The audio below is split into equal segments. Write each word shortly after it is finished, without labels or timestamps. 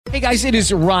Hey guys, it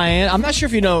is Ryan. I'm not sure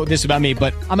if you know this about me,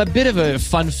 but I'm a bit of a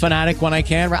fun fanatic when I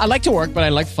can. I like to work, but I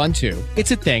like fun too.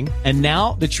 It's a thing. And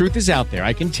now the truth is out there.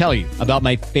 I can tell you about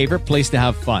my favorite place to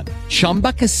have fun.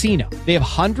 Chumba Casino. They have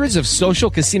hundreds of social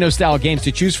casino style games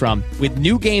to choose from with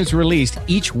new games released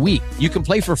each week. You can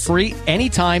play for free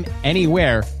anytime,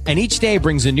 anywhere. And each day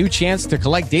brings a new chance to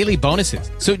collect daily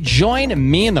bonuses. So join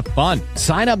me in the fun.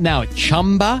 Sign up now at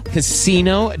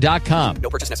ChumbaCasino.com. No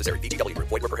purchase necessary. VGW.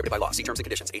 Void where prohibited by law. See terms and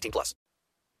conditions. 18+.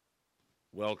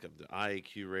 Welcome to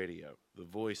IAQ Radio, the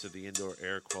voice of the indoor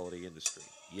air quality industry.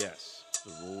 Yes,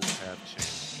 the rules have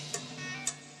changed.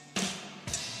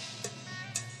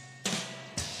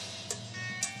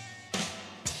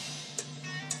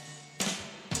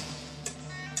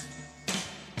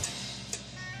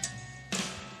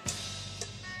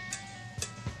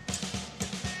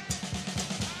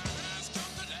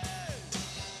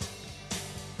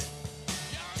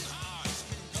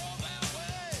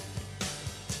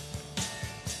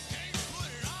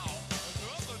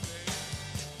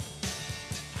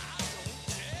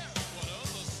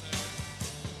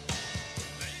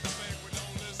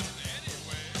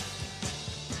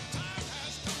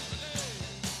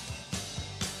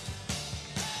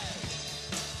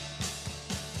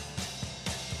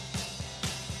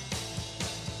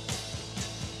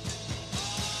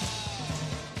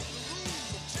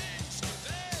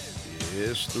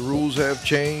 Yes, the rules have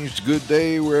changed. Good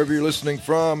day wherever you're listening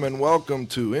from, and welcome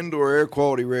to Indoor Air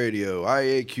Quality Radio,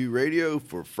 IAQ Radio,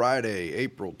 for Friday,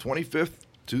 April 25th,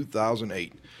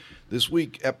 2008. This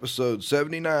week, episode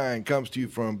 79 comes to you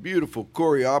from beautiful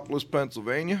Coraopolis,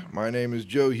 Pennsylvania. My name is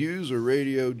Joe Hughes, or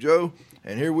Radio Joe,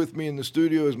 and here with me in the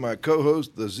studio is my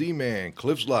co-host, the Z-Man,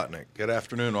 Cliff Zlotnick. Good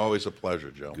afternoon. Always a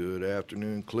pleasure, Joe. Good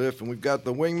afternoon, Cliff. And we've got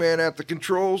the wingman at the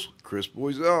controls, Chris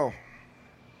Boisel.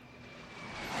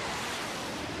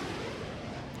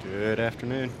 Good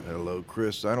afternoon. Hello,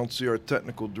 Chris. I don't see our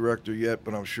technical director yet,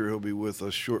 but I'm sure he'll be with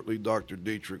us shortly. Dr.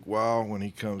 Dietrich Weil, when he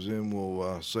comes in,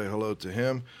 we'll say hello to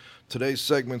him. Today's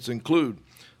segments include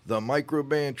the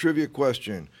microband trivia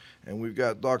question, and we've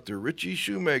got Dr. Ritchie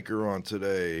Shoemaker on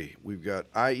today. We've got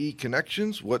IE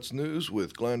Connections, What's News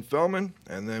with Glenn Fellman,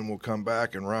 and then we'll come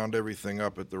back and round everything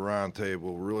up at the round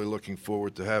table. Really looking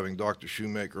forward to having Dr.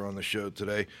 Shoemaker on the show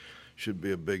today. Should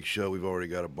be a big show. We've already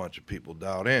got a bunch of people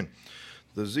dialed in.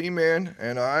 The Z-Man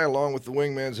and I, along with the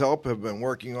Wingman's help, have been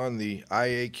working on the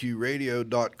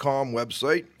IAQradio.com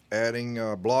website, adding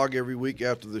a blog every week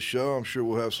after the show. I'm sure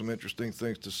we'll have some interesting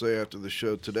things to say after the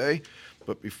show today.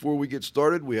 But before we get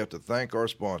started, we have to thank our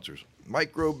sponsors.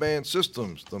 Microband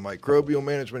Systems, the microbial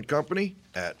management company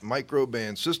at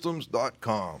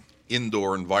microbandsystems.com.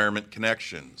 Indoor Environment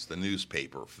Connections, the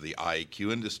newspaper for the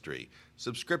IAQ industry.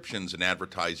 Subscriptions and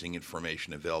advertising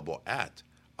information available at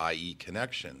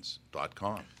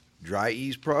ieconnections.com. Dry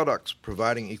Ease Products,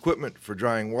 providing equipment for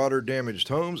drying water-damaged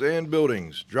homes and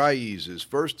buildings. Dry Ease is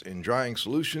first in drying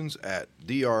solutions at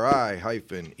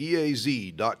dri-eaz.com.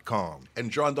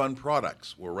 And John Dunn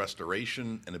Products, where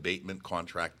restoration and abatement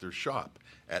contractors shop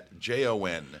at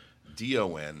jondon.com.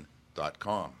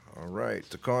 All right.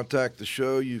 To contact the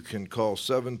show, you can call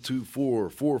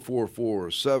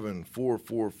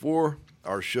 724-444-7444.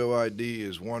 Our show ID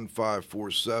is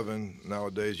 1547.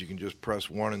 Nowadays, you can just press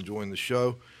 1 and join the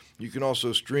show. You can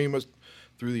also stream us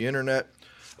through the internet,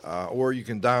 or you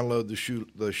can download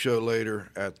the show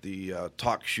later at the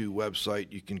TalkShoe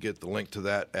website. You can get the link to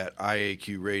that at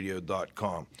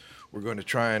iaqradio.com. We're going to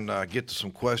try and get to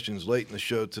some questions late in the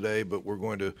show today, but we're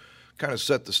going to kind of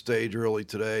set the stage early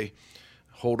today.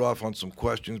 Hold off on some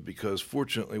questions because,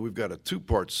 fortunately, we've got a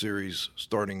two-part series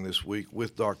starting this week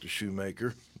with Dr.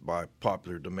 Shoemaker by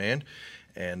popular demand.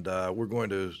 And we're going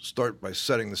to start by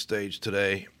setting the stage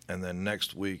today, and then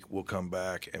next week we'll come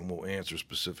back and we'll answer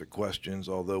specific questions,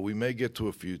 although we may get to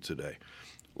a few today.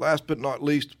 Last but not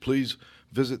least, please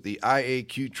visit the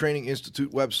IAQ Training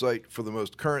Institute website for the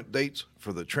most current dates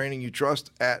for the training you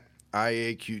trust at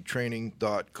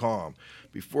iaqtraining.com.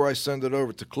 Before I send it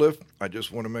over to Cliff, I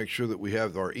just want to make sure that we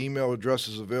have our email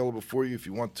addresses available for you. If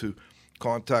you want to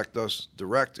contact us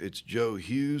direct, it's Joe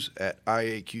Hughes at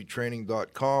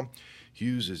iaqtraining.com.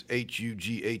 Hughes is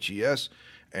Hughes,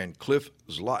 and Cliff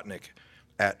Zlotnick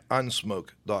at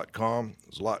unsmoke.com.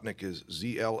 Zlotnick is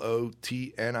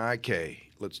Zlotnik.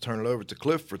 Let's turn it over to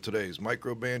Cliff for today's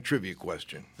microband trivia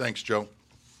question. Thanks, Joe.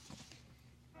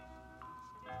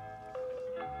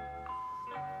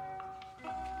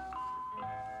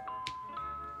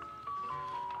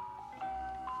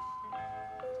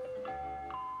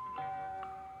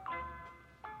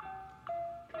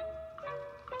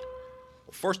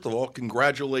 First of all,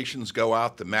 congratulations go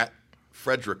out to Matt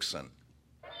Fredrickson.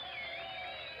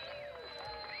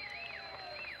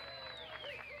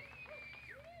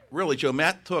 Really, Joe,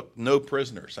 Matt took no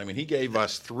prisoners. I mean, he gave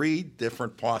us 3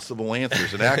 different possible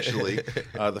answers. And actually,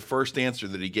 the first answer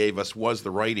that he gave us was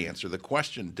the right answer. The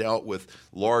question dealt with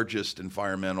largest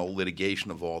environmental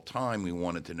litigation of all time. We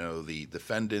wanted to know the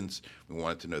defendants. We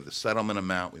wanted to know the settlement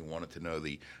amount. We wanted to know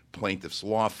the plaintiff's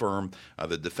law firm.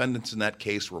 The defendants in that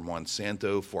case were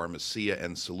Monsanto, Pharmacia,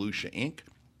 and Solutia, Inc.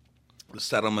 The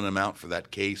settlement amount for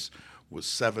that case was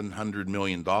 $700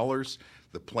 million.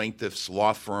 The plaintiff's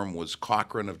law firm was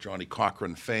Cochran of Johnny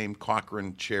Cochran fame,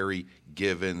 Cochran, Cherry,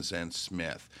 Givens, and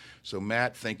Smith. So,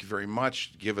 Matt, thank you very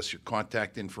much. Give us your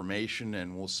contact information,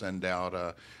 and we'll send out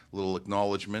a little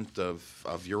acknowledgement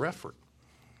of your effort.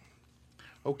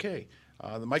 Okay,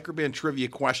 the Microban trivia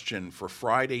question for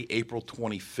Friday, April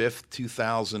 25th,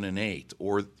 2008,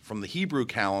 or from the Hebrew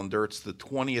calendar, it's the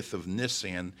 20th of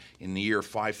Nisan in the year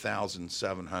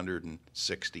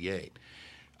 5768.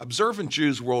 Observant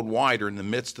Jews worldwide are in the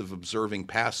midst of observing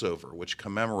Passover, which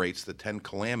commemorates the 10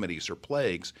 calamities or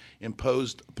plagues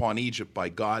imposed upon Egypt by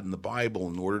God in the Bible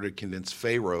in order to convince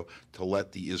Pharaoh to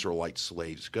let the Israelite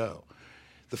slaves go.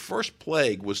 The first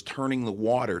plague was turning the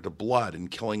water to blood and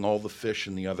killing all the fish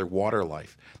and the other water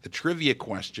life. The trivia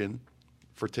question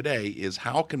for today is,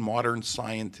 how can modern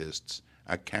scientists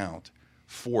account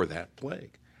for that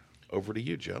plague? Over to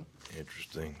you, Joe.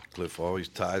 Interesting. Cliff always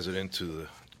ties it into the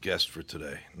guest for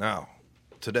today. Now,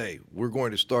 today we're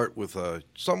going to start with a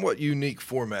somewhat unique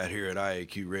format here at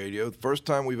IAQ Radio. The first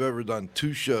time we've ever done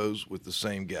 2 shows with the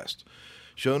same guest.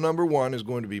 Show number 1 is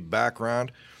going to be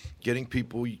background, getting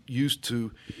people used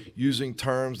to using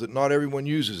terms that not everyone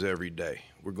uses every day.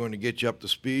 We're going to get you up to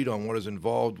speed on what is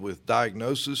involved with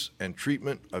diagnosis and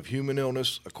treatment of human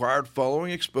illness acquired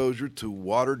following exposure to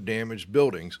water-damaged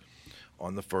buildings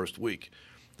on the first week.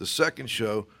 The second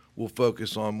show will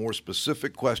focus on more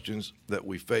specific questions that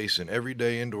we face in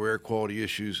everyday indoor air quality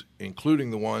issues,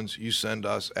 including the ones you send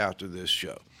us after this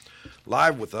show.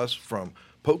 Live with us from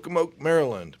Pocomoke,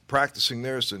 Maryland, practicing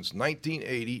there since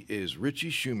 1980, is Ritchie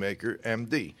Shoemaker,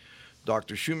 MD.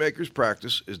 Dr. Shoemaker's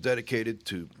practice is dedicated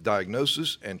to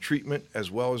diagnosis and treatment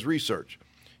as well as research.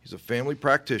 He's a family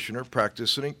practitioner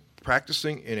practicing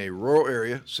in a rural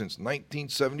area since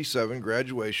 1977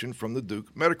 graduation from the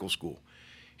Duke Medical School.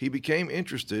 He became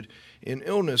interested in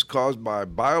illness caused by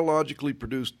biologically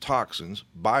produced toxins,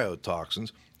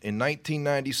 biotoxins, in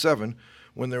 1997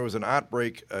 when there was an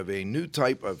outbreak of a new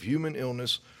type of human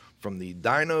illness from the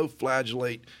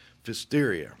dinoflagellate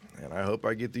Pfiesteria. And I hope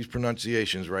I get these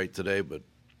pronunciations right today, but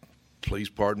please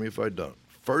pardon me if I don't.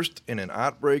 First, in an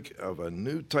outbreak of a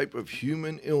new type of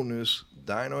human illness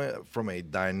from a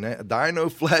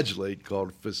dinoflagellate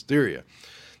called Pfiesteria.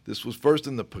 This was first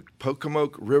in the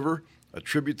Pocomoke River, a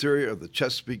tributary of the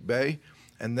Chesapeake Bay,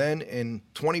 and then in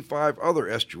 25 other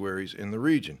estuaries in the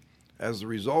region. As a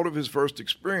result of his first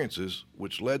experiences,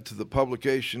 which led to the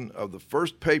publication of the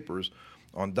first papers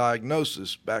on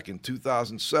diagnosis back in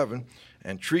 2007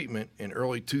 and treatment in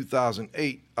early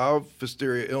 2008 of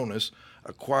Pfiesteria illness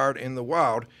acquired in the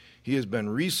wild, he has been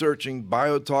researching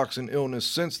biotoxin illness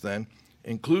since then,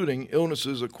 including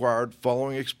illnesses acquired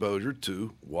following exposure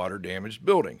to water-damaged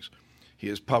buildings. He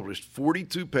has published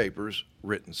 42 papers,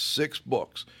 written 6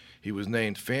 books. He was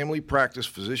named Family Practice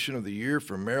Physician of the Year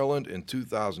for Maryland in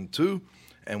 2002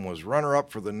 and was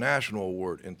runner-up for the National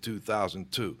Award in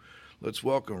 2002. Let's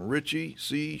welcome Ritchie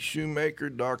C. Shoemaker.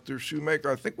 Dr.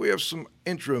 Shoemaker, I think we have some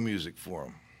intro music for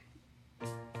him.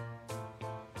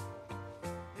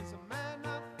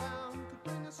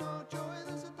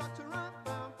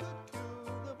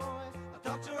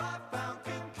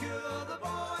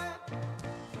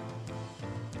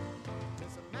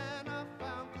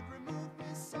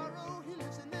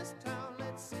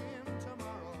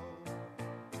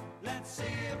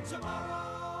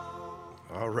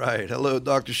 All right. Hello,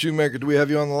 Dr. Shoemaker. Do we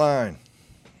have you on the line?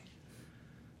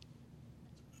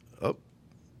 Oh.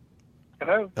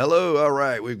 Hello. Hello. All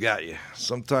right. We've got you.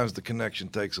 Sometimes the connection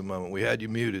takes a moment. We had you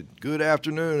muted. Good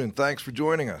afternoon, and thanks for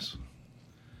joining us.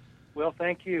 Well,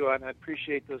 thank you. I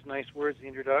appreciate those nice words, the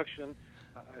introduction.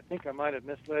 I think I might have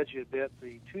misled you a bit.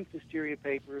 The 2 Pfiesteria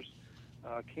papers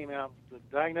came out. The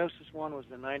diagnosis one was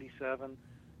in 97,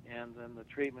 and then the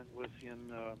treatment was in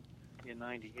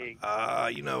 98.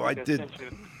 I did.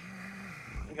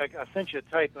 I sent you a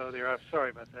typo there. I'm sorry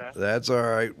about that. That's all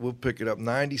right. We'll pick it up.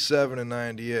 97 and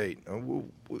 98.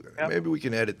 Maybe we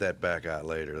can edit that back out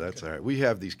later. That's all right. We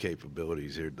have these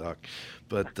capabilities here, Doc.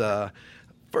 But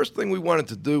first thing we wanted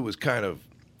to do was kind of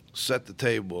set the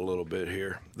table a little bit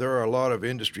here. There are a lot of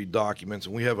industry documents,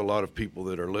 and we have a lot of people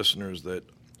that are listeners that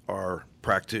are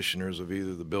practitioners of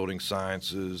either the building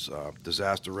sciences,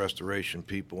 disaster restoration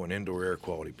people, and indoor air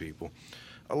quality people.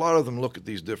 a lot of them look at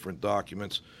these different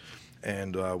documents,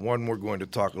 and one we're going to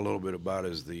talk a little bit about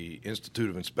is the Institute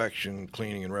of Inspection,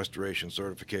 Cleaning, and Restoration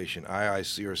Certification,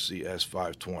 IICRC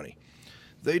S520.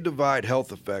 They divide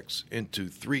health effects into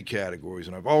 3 categories,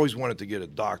 and I've always wanted to get a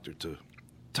doctor to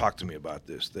talk to me about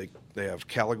this. They have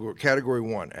category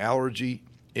 1, allergy,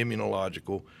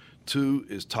 immunological, 2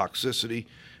 is toxicity,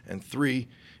 and 3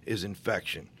 is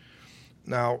infection.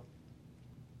 Now,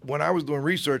 when I was doing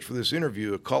research for this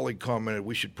interview, a colleague commented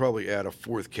we should probably add a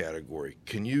 4th category.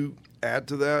 Can you add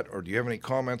to that, or do you have any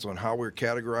comments on how we're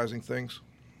categorizing things?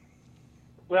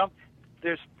 Well,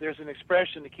 there's an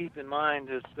expression to keep in mind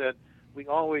is that we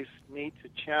always need to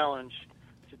challenge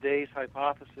today's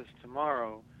hypothesis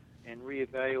tomorrow and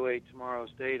reevaluate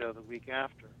tomorrow's data the week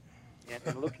after.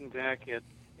 And looking back at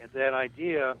that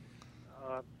idea,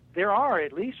 there are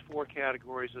at least 4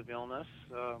 categories of illness,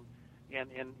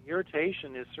 and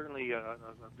irritation is certainly a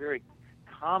very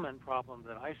common problem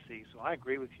that I see. So I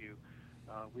agree with you.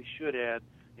 We should add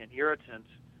an irritant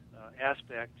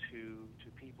aspect to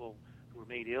people who are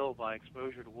made ill by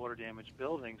exposure to water-damaged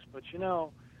buildings. But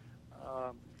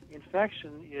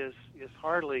infection is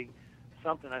hardly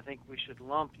something I think we should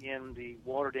lump in the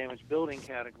water-damaged building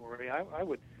category. I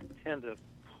would tend to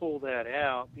pull that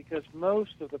out because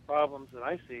most of the problems that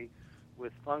I see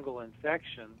with fungal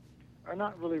infection are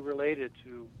not really related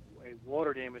to a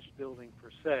water-damaged building per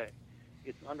se.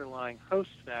 It's underlying host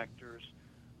factors,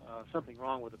 something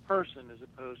wrong with a person as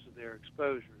opposed to their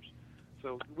exposures.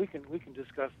 So we can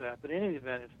discuss that. But in any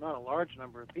event, it's not a large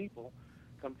number of people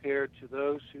compared to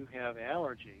those who have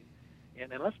allergy.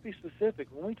 And let's be specific.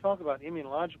 When we talk about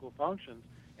immunological functions,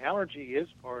 allergy is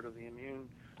part of the immune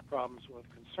problems of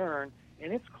concern,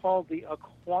 and it's called the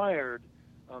acquired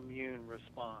immune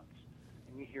response.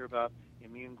 And you hear about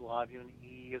immune globulin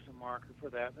E as a marker for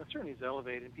that. That certainly is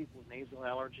elevated in people with nasal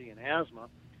allergy and asthma.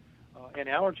 And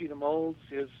allergy to molds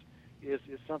is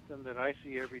something that I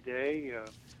see every day.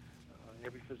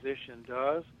 Every physician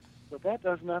does. But that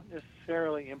does not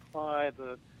necessarily imply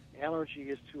the allergy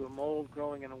is to a mold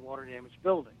growing in a water-damaged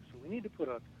building. So we need to put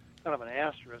a kind of an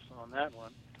asterisk on that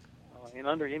one. And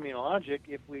under immunologic,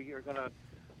 if we are going to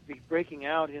be breaking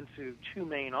out into 2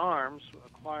 main arms,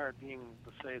 acquired being,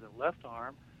 let's say, the left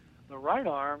arm, the right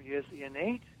arm is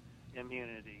innate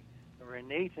immunity or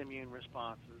innate immune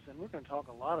responses. And we're going to talk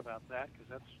a lot about that because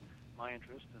that's my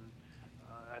interest, and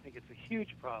I think it's a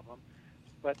huge problem.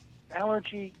 But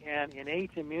allergy and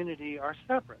innate immunity are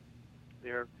separate.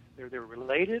 They're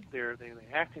related. They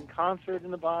act in concert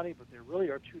in the body, but there really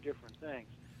are 2 different things.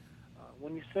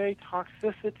 When you say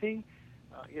toxicity,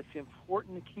 it's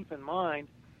important to keep in mind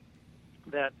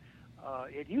that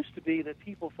it used to be that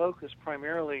people focused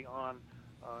primarily on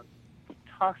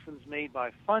toxins made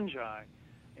by fungi,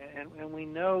 and we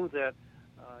know that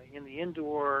in the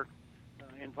indoor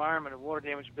environment of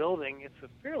water-damaged building, it's a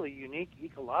fairly unique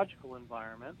ecological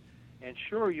environment. And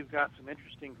sure, you've got some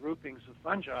interesting groupings of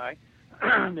fungi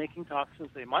making toxins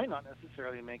they might not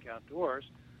necessarily make outdoors,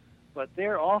 but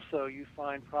there also you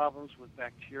find problems with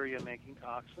bacteria making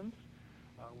toxins.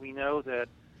 We know that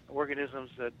organisms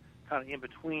that kind of in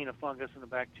between a fungus and a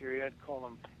bacteria, I'd call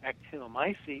them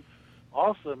actinomycetes,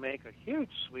 also make a huge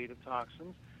suite of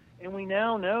toxins. And we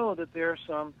now know that there are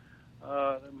some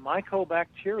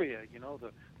mycobacteria,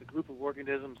 the group of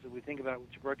organisms that we think about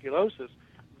with tuberculosis.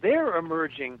 They're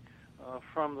emerging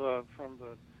from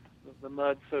the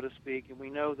mud, so to speak, and we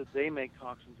know that they make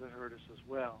toxins that hurt us as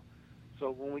well. So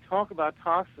when we talk about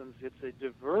toxins, it's a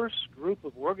diverse group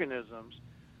of organisms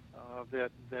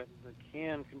that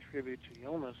can contribute to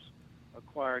illness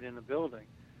acquired in the building.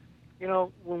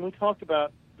 When we talked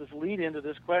about this lead into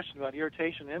this question about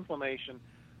irritation and inflammation,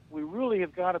 we really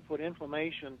have got to put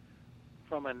inflammation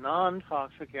from a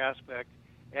non-toxic aspect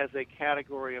as a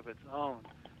category of its own.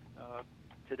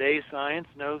 Today's science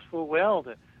knows full well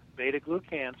that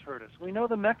beta-glucans hurt us. We know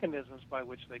the mechanisms by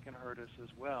which they can hurt us as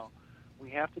well. We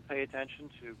have to pay attention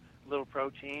to little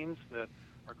proteins that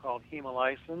are called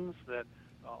hemolysins that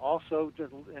also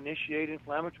initiate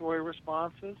inflammatory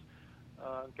responses.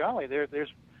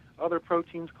 There's other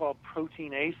proteins called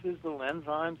proteinases, little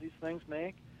enzymes these things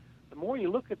make. The more you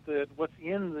look at what's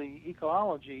in the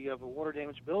ecology of a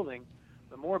water-damaged building,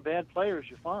 the more bad players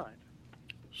you find.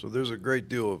 So there's a great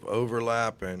deal of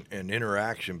overlap and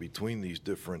interaction between these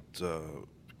different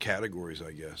categories,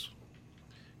 I guess.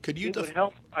 Could you it would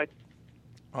help.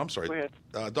 I'm sorry, Go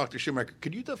ahead. Dr. Shoemaker,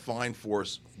 could you define for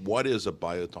us what is a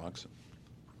biotoxin?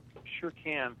 Sure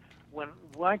can. When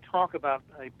I talk about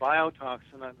a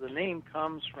biotoxin, the name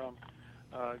comes from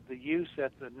the use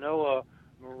at the NOAA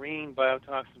Marine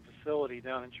Biotoxin Facility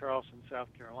down in Charleston, South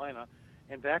Carolina.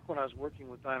 And back when I was working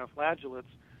with dinoflagellates,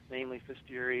 namely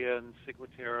Listeria and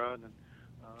Ciguatera and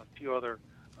a few other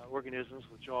organisms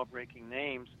with jaw-breaking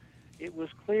names, it was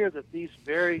clear that these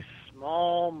very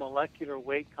small molecular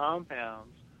weight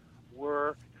compounds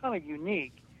were kind of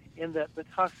unique in that the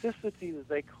toxicity that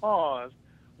they caused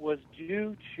was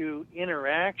due to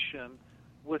interaction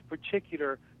with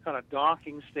particular kind of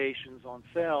docking stations on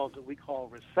cells that we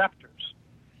call receptors.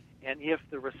 And if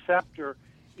the receptor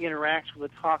interacts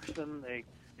with a toxin, a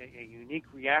unique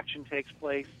reaction takes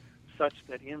place such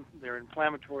that there are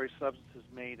inflammatory substances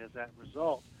made as that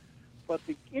result. But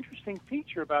the interesting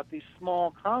feature about these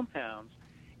small compounds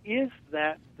is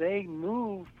that they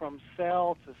move from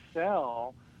cell to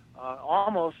cell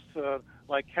almost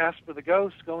like Casper the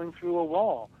Ghost going through a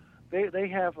wall. They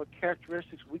have a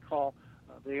characteristics we call,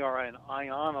 they are an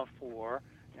ionophore,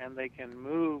 and they can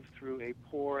move through a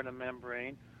pore in a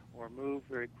membrane or move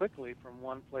very quickly from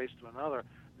one place to another,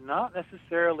 not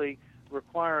necessarily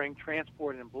requiring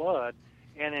transport in blood,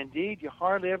 and indeed you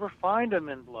hardly ever find them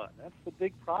in blood. That's the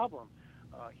big problem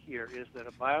here, is that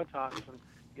a biotoxin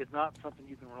is not something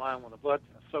you can rely on with a blood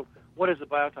test. So what is a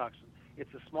biotoxin?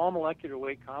 It's a small molecular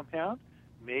weight compound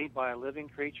made by a living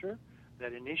creature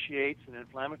that initiates an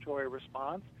inflammatory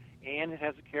response, and it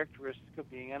has a characteristic of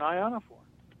being an ionophore.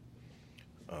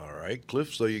 All right,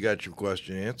 Cliff, so you got your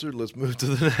question answered. Let's move to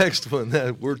the next one.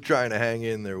 We're trying to hang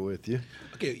in there with you.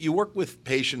 Okay, you work with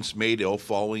patients made ill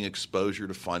following exposure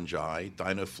to fungi,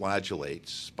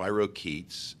 dinoflagellates,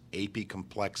 spirochetes,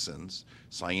 apicomplexans,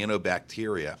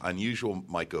 cyanobacteria, unusual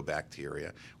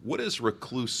mycobacteria. What does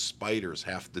recluse spiders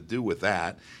have to do with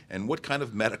that, and what kind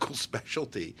of medical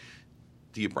specialty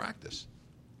do you practice?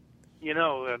 You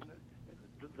know,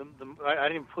 I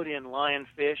didn't put in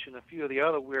lionfish and a few of the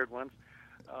other weird ones.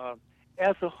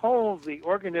 As a whole, the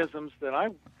organisms that I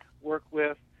work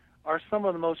with are some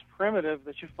of the most primitive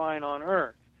that you find on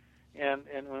Earth. And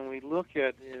when we look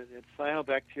at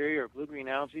cyanobacteria or blue-green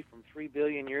algae from 3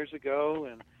 billion years ago,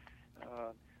 and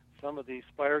some of the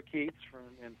spirochetes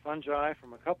and fungi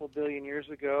from a couple billion years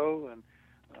ago, and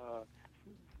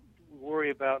we worry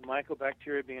about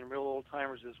mycobacteria being real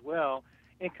old-timers as well,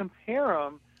 and compare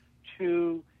them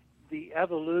to the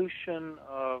evolution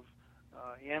of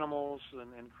animals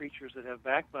and creatures that have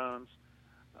backbones,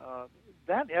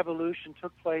 that evolution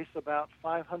took place about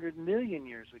 500 million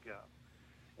years ago.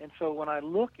 And so when I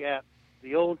look at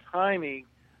the old-timey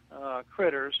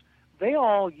critters, they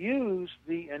all use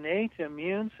the innate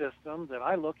immune system that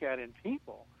I look at in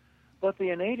people, but the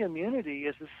innate immunity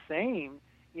is the same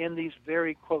in these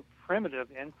very, quote, primitive,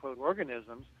 end quote,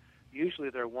 organisms. Usually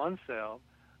they're one cell,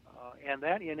 and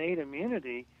that innate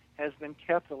immunity has been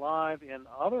kept alive in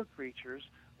other creatures,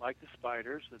 like the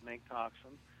spiders that make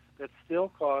toxins, that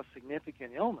still cause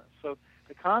significant illness. So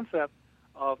the concept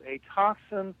of a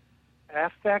toxin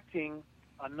affecting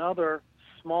another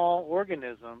small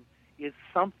organism is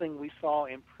something we saw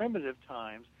in primitive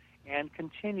times and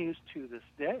continues to this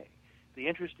day. The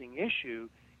interesting issue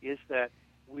is that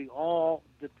we all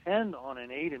depend on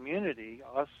innate immunity,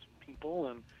 us people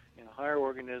and higher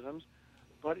organisms,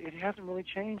 but it hasn't really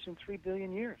changed in 3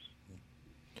 billion years.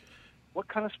 What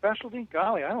kind of specialty?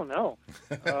 Golly, I don't know.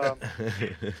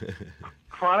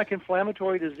 Chronic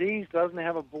inflammatory disease doesn't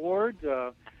have a board.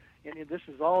 And this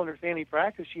is all under family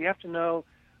practice. You have to know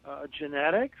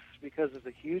genetics, because there's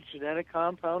a huge genetic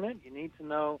component. You need to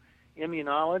know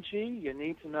immunology. You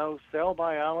need to know cell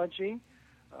biology.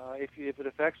 If it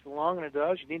affects the lung, and it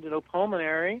does, you need to know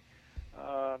pulmonary.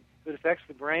 If it affects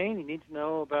the brain, you need to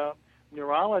know about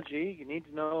neurology. You need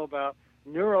to know about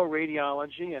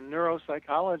neuroradiology and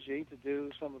neuropsychology to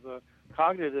do some of the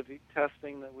cognitive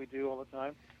testing that we do all the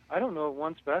time. I don't know of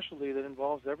one specialty that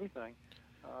involves everything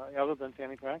other than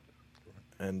family practice.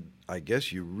 And I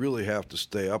guess you really have to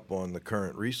stay up on the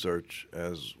current research,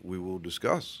 as we will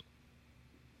discuss.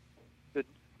 The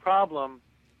problem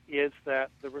is that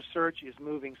the research is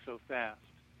moving so fast.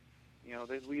 You know,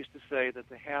 we used to say that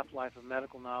the half-life of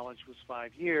medical knowledge was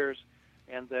 5 years,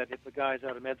 and that if the guy's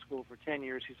out of med school for 10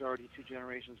 years, he's already 2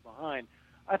 generations behind.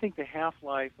 I think the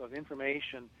half-life of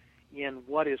information in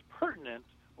what is pertinent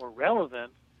or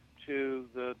relevant to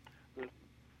the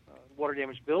water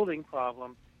damage building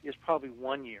problem is probably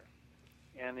 1 year.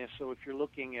 And so if you're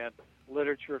looking at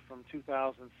literature from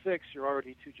 2006, you're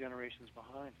already 2 generations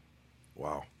behind.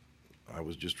 Wow. I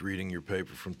was just reading your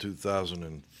paper from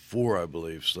 2004, I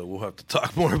believe, so we'll have to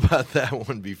talk more about that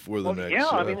one before the next. Yeah,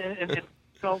 I mean,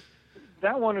 so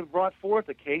that one had brought forth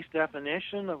a case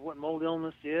definition of what mold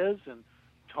illness is and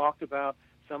talked about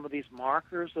some of these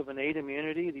markers of innate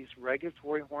immunity, these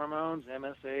regulatory hormones,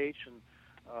 MSH, and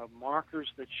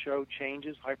markers that show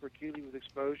changes, hyperacuity with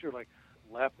exposure, like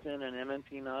leptin and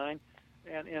MMP9.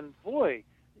 And boy,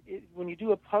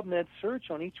 do a PubMed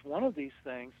search on each one of these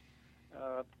things,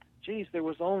 there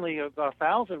was only about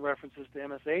 1,000 references to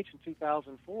MSH in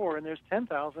 2004, and there's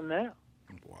 10,000 now.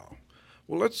 Wow.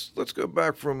 Well, let's go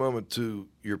back for a moment to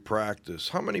your practice.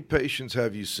 How many patients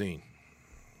have you seen?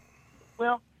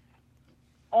 Well,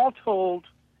 all told,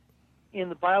 in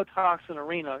the biotoxin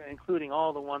arena, including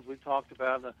all the ones we've talked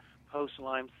about, the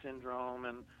post-Lyme syndrome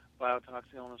and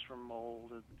biotoxin illness from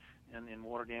mold and in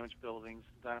water-damaged buildings,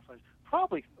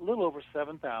 probably a little over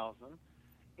 7,000,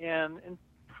 and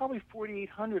probably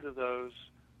 4,800 of those,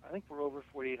 I think we're over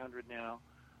 4,800 now,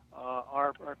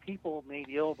 are people made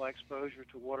ill by exposure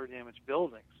to water-damaged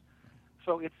buildings.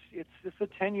 So it's a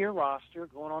 10-year roster,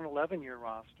 going on 11-year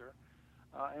roster,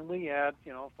 and we add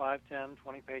 5, 10,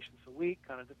 20 patients a week,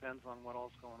 kind of depends on what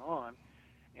else is going on,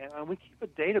 and we keep a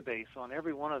database on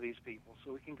every one of these people,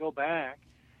 so we can go back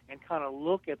and kind of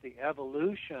look at the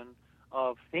evolution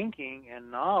of thinking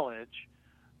and knowledge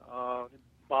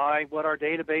by what our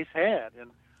database had, and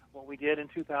what we did in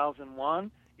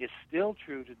 2001 is still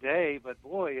true today, but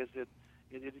boy, it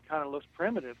kind of looks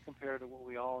primitive compared to what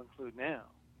we all include now.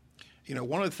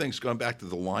 One of the things, going back to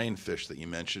the lionfish that you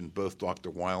mentioned, both Dr.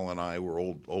 Weil and I were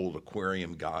old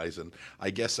aquarium guys, and I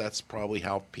guess that's probably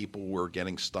how people were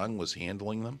getting stung, was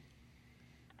handling them?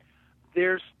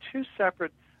 There's two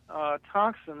separate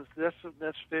toxins this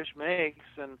fish makes,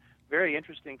 and very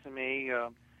interesting to me,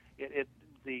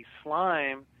 the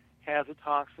slime has a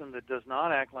toxin that does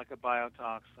not act like a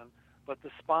biotoxin, but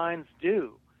the spines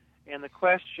do. And the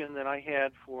question that I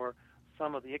had for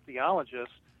some of the ichthyologists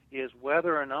is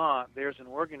whether or not there's an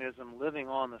organism living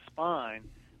on the spine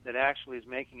that actually is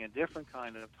making a different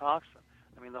kind of toxin.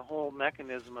 I mean, the whole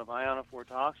mechanism of ionophore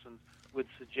toxins would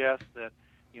suggest that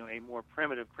a more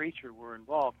primitive creature were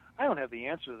involved. I don't have the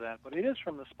answer to that, but it is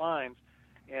from the spines,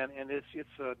 and it's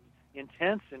an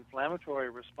intense inflammatory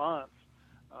response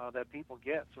that people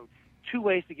get. So 2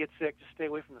 ways to get sick: just stay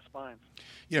away from the spines.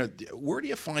 Where do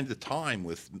you find the time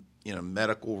with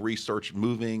medical research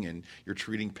moving and you're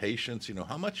treating patients?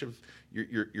 How much of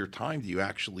your time do you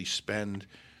actually spend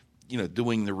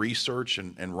doing the research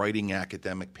and writing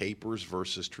academic papers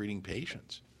versus treating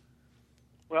patients?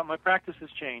 Well, my practice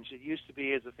has changed. It used to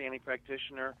be as a family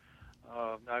practitioner.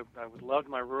 I loved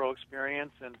my rural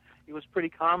experience, and it was pretty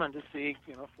common to see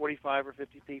 45 or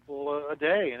 50 people a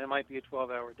day, and it might be a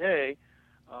 12-hour day.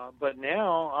 But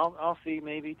now I'll see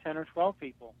maybe 10 or 12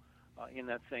 people in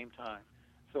that same time.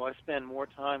 So I spend more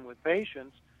time with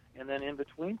patients, and then in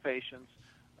between patients,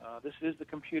 this is the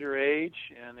computer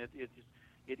age, and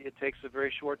it takes a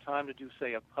very short time to do,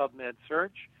 say, a PubMed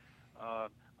search.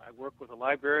 I work with a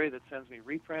library that sends me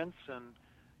reprints, and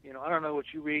I don't know what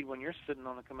you read when you're sitting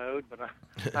on the commode, but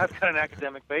I've got an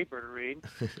academic paper to read.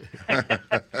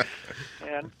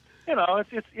 And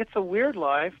it's a weird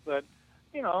life, but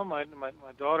my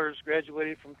daughter's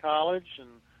graduated from college, and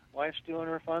wife's doing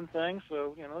her fun thing.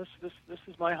 So this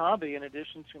is my hobby in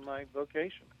addition to my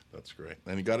vocation. That's great,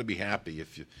 and you got to be happy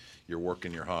if you're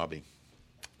working your hobby.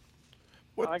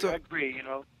 I agree.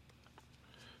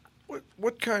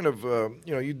 What kind of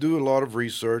you do a lot of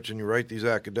research and you write these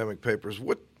academic papers.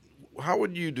 How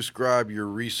would you describe your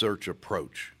research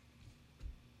approach?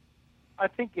 I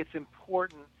think it's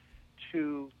important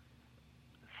to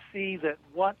see that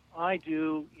what I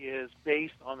do is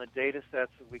based on the data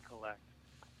sets that we collect.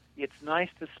 It's nice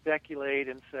to speculate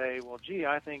and say, well, gee,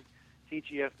 I think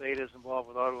TGF-beta is involved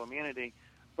with autoimmunity,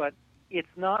 but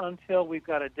it's not until we've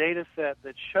got a data set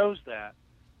that shows that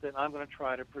I'm going to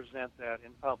try to present that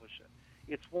and publish it.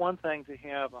 It's one thing to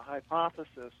have a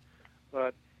hypothesis,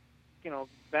 but,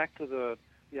 back to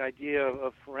the idea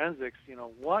of forensics,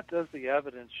 what does the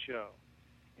evidence show?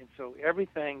 And so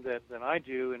everything that I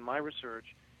do in my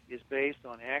research is based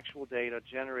on actual data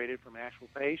generated from actual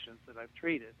patients that I've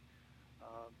treated.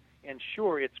 And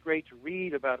sure, it's great to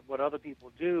read about what other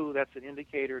people do. That's an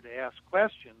indicator to ask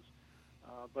questions.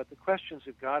 But the questions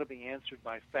have got to be answered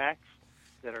by facts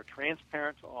that are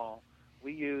transparent to all.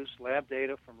 We use lab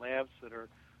data from labs that are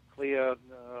CLIA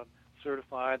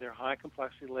certified. They're high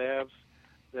complexity labs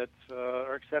that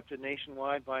are accepted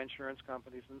nationwide by insurance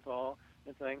companies and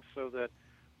things, so that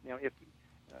if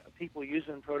people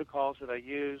using protocols that I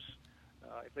use,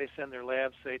 if they send their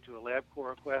labs, say, to a LabCorp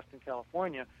request in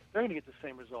California, they're going to get the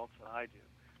same results that I do.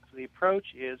 So the approach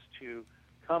is to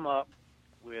come up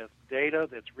with data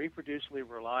that's reproducibly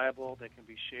reliable, that can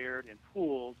be shared and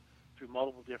pooled through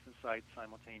multiple different sites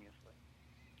simultaneously.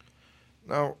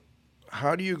 Now,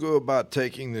 how do you go about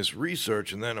taking this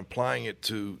research and then applying it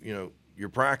to, your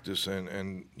practice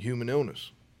and human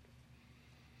illness?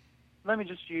 Let me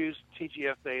just use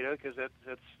TGF-beta because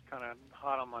that's kind of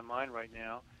hot on my mind right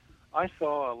now. I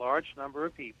saw a large number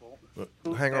of people.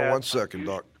 Hang on one second,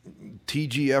 Doc.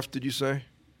 TGF, did you say?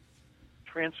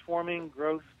 Transforming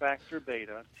growth factor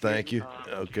beta. Thank you.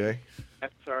 Okay.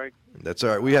 Sorry. That's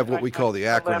all right. We have what we call the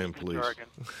acronym, please.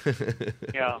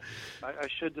 Yeah, I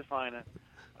should define it.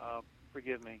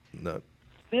 Forgive me. No.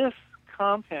 This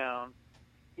compound,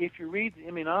 if you read the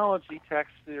immunology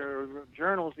texts or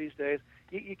journals these days,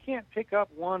 you can't pick up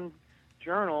one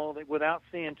journal without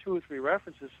seeing 2 or 3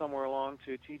 references somewhere along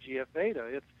to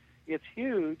TGF-beta. It's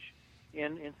huge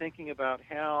in thinking about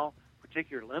how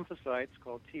particular lymphocytes,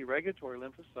 called T regulatory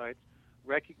lymphocytes,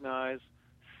 recognize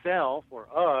self or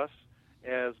us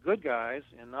as good guys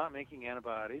in not making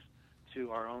antibodies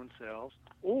to our own cells,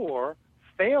 or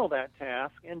fail that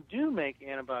task and do make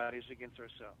antibodies against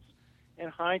ourselves.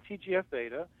 And high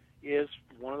TGF-beta is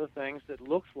one of the things that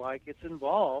looks like it's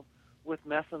involved with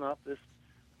messing up this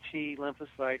T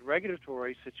lymphocyte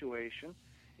regulatory situation.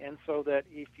 And so that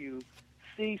if you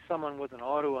see someone with an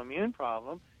autoimmune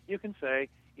problem, you can say,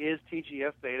 is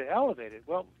TGF-beta elevated?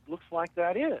 Well, looks like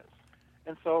that is.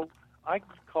 And so I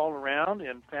called around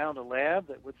and found a lab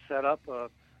that would set up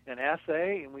an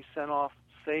assay, and we sent off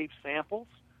saved samples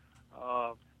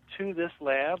to this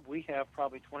lab. We have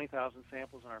probably 20,000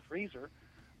 samples in our freezer.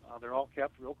 They're all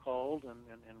kept real cold and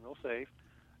real safe.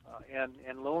 And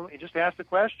just asked the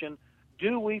question,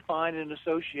 do we find an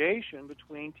association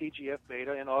between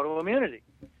TGF-beta and autoimmunity?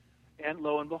 And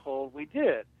lo and behold, we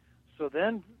did. So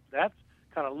then that's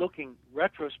kind of looking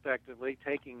retrospectively,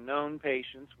 taking known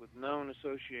patients with known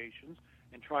associations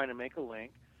and trying to make a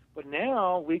link. But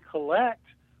now we collect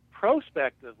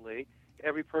prospectively.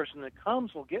 Every person that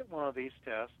comes will get one of these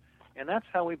tests, and that's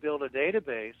how we build a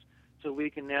database so we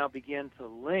can now begin to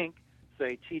link,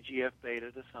 say,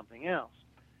 TGF-beta to something else.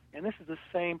 And this is the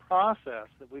same process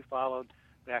that we followed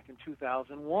back in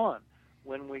 2001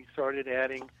 when we started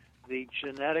adding the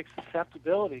genetic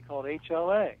susceptibility called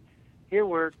HLA. Here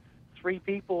were 3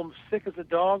 people sick as a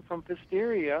dog from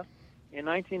Pfiesteria in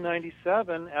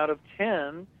 1997 out of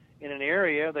 10 in an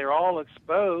area. They're all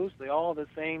exposed. They all have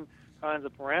the same kinds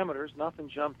of parameters. Nothing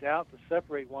jumped out to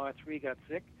separate why 3 got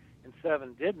sick and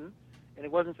 7 didn't. And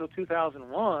it wasn't until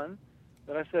 2001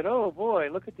 that I said, oh, boy,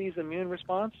 look at these immune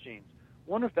response genes.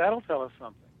 Wonder if that'll tell us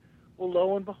something. Well,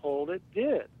 lo and behold, it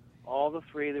did. All the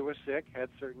 3 that were sick had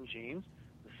certain genes.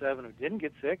 The 7 who didn't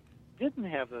get sick didn't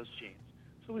have those genes.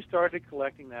 So we started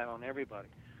collecting that on everybody.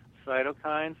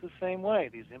 Cytokines the same way.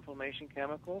 These inflammation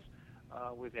chemicals,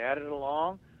 we've added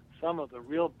along. Some of the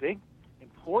real big,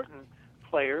 important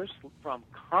players from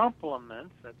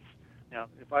complements. Now,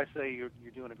 if I say you're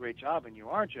doing a great job, and you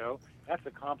are, Joe, that's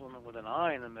a complement with an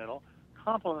I in the middle.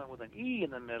 Complement with an E in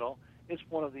the middle is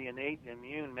one of the innate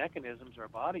immune mechanisms our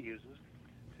body uses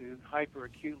to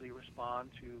hyperacutely respond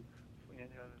to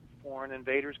foreign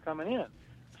invaders coming in.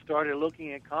 Started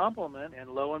looking at complement, and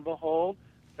lo and behold,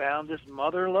 found this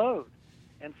mother lode.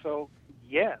 And so,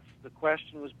 yes, the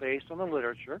question was based on the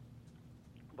literature,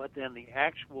 but then the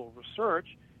actual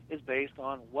research is based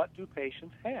on what do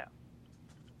patients have.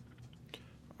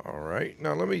 All right.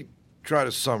 Now, let me try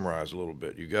to summarize a little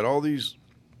bit. You got all these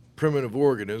primitive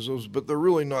organisms, but they're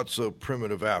really not so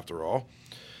primitive after all.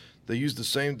 They use the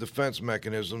same defense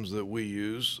mechanisms that we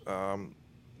use.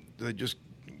 They just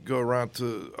go around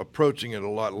to approaching it a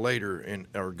lot later,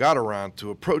 got around to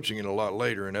approaching it a lot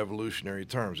later in evolutionary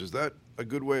terms. Is that a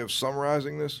good way of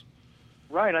summarizing this?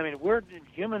 Right. I mean,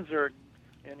 humans are,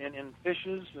 and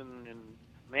fishes and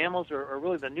mammals are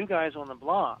really the new guys on the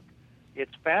block.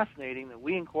 It's fascinating that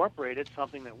we incorporated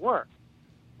something that worked,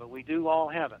 but we do all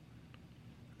have it.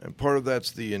 And part of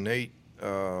that's the innate,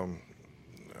 I'm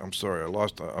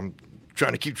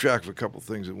trying to keep track of a couple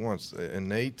things at once.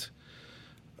 Innate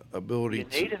ability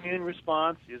the innate immune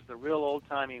response is the real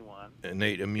old-timey one.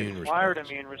 Innate immune response. Acquired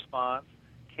immune response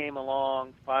came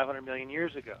along 500 million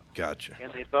years ago. Gotcha.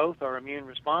 And they both are immune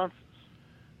responses.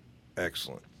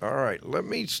 Excellent. All right, let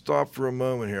me stop for a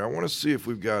moment here. I want to see if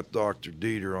we've got Dr.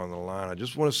 Dieter on the line. I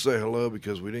just want to say hello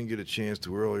because we didn't get a chance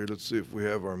to earlier. Let's see if we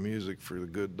have our music for the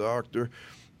good doctor.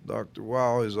 Dr.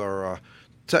 Weil is our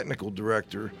technical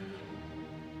director.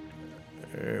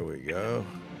 There we go.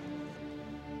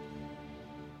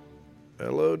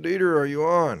 Hello, Dieter. Are you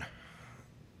on?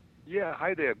 Yeah,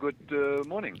 hi there. Good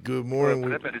morning. Good morning.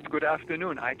 It's good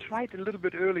afternoon. I tried a little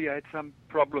bit earlier. I had some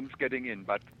problems getting in,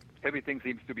 but everything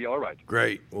seems to be all right.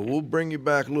 Great. Well, we'll bring you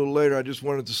back a little later. I just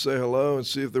wanted to say hello and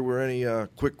see if there were any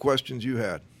quick questions you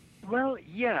had. Well,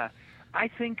 yeah. I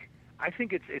think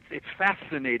it's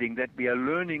fascinating that we are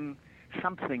learning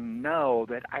something now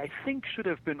that I think should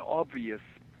have been obvious,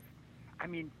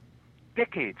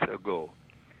 decades ago.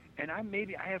 And I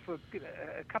have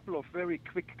a couple of very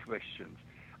quick questions.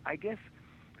 I guess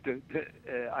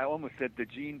I almost said the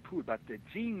gene pool, but the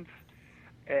genes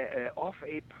of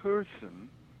a person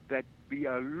that we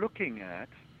are looking at,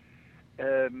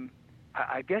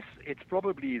 I guess it's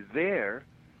probably there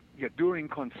during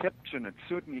conception and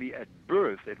certainly at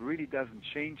birth. It really doesn't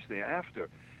change thereafter.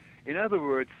 In other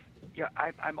words,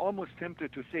 I'm almost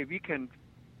tempted to say we can,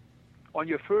 on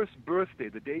your first birthday,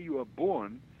 the day you are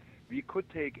born, we could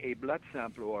take a blood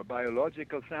sample or a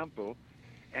biological sample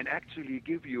and actually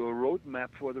give you a roadmap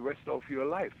for the rest of your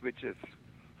life, which is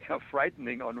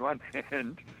frightening on one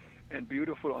hand and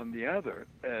beautiful on the other.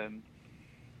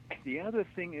 The other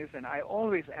thing is, and I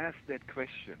always ask that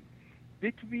question,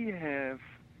 did we have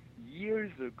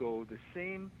years ago the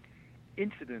same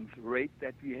incidence rate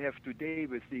that we have today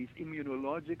with these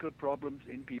immunological problems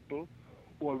in people,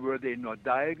 or were they not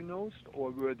diagnosed,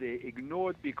 or were they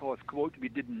ignored because, quote, we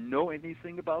didn't know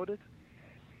anything about it?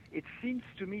 It seems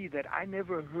to me that I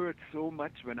never heard so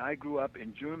much when I grew up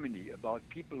in Germany about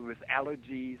people with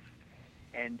allergies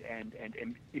and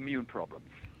immune problems.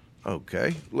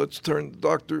 Okay, let's turn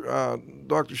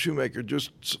Dr. Shoemaker,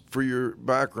 just for your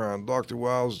background. Dr.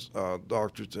 Wild's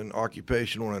doctorate in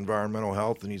occupational and environmental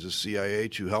health, and he's a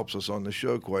CIH who helps us on the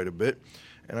show quite a bit.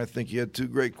 And I think he had two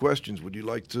great questions. Would you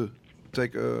like to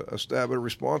take a stab at a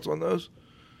response on those?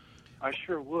 I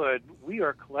sure would. We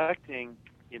are collecting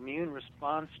immune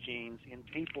response genes in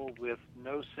people with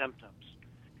no symptoms.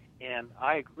 And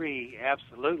I agree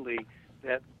absolutely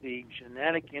that the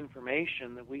genetic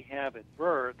information that we have at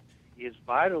birth is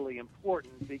vitally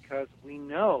important, because we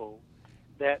know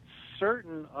that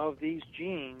certain of these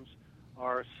genes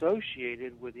are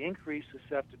associated with increased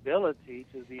susceptibility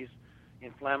to these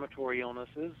inflammatory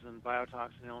illnesses and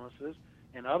biotoxin illnesses,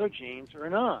 and other genes are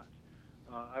not.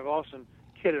 I've also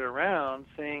kidded around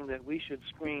saying that we should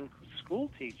screen school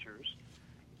teachers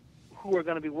who are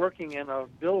going to be working in a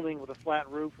building with a flat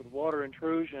roof with water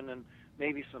intrusion and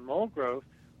maybe some mold growth.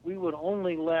 We would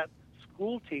only let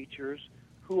school teachers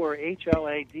who are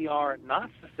HLA-DR not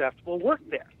susceptible work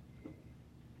there.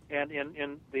 And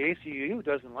the ACUU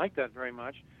doesn't like that very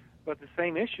much. But the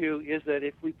same issue is that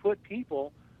if we put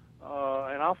people, and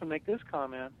I often make this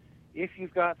comment, if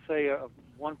you've got, say,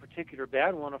 one particular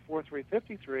bad one, a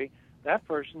 4353, that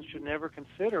person should never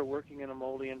consider working in a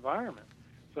moldy environment.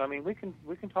 So, I mean, we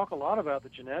can talk a lot about the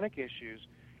genetic issues.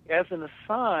 As an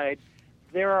aside,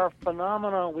 there are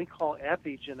phenomena we call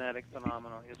epigenetic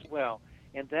phenomena as well,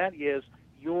 and that is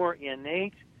your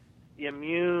innate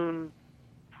immune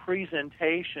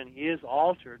presentation is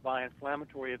altered by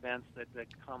inflammatory events that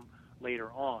come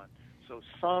later on. So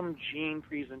some gene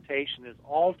presentation is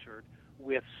altered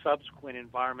with subsequent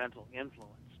environmental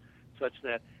influence, such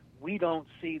that we don't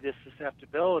see this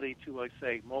susceptibility to, like,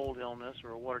 say, mold illness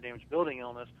or a water-damaged building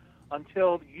illness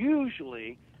until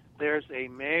usually there's a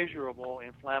measurable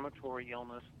inflammatory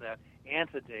illness that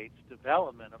antedates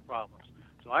development of problems.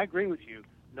 So I agree with you.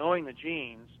 Knowing the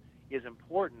genes is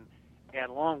important,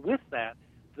 and along with that,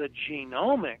 the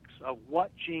genomics of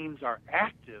what genes are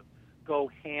active go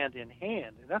hand in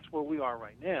hand, and that's where we are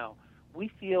right now. We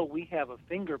feel we have a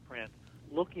fingerprint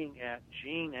looking at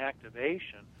gene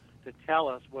activation to tell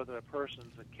us whether a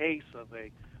person's a case of a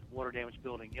water-damaged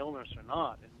building illness or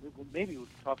not, and maybe we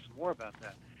can talk some more about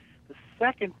that. The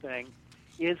second thing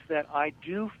is that I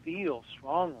do feel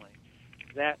strongly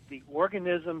that the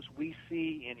organisms we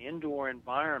see in indoor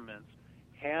environments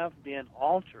have been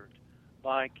altered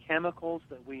by chemicals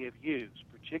that we have used,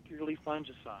 particularly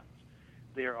fungicides.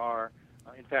 There are,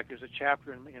 in fact, there's a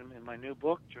chapter in my new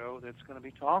book, Joe, that's going to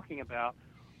be talking about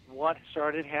what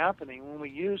started happening when we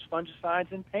used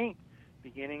fungicides in paint,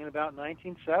 beginning in about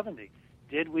 1970.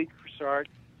 Did we start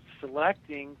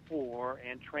selecting for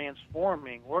and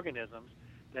transforming organisms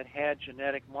that had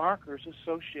genetic markers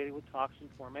associated with toxin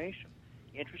formation?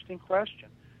 Interesting question.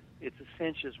 It's a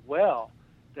cinch as well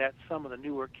that some of the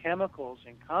newer chemicals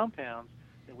and compounds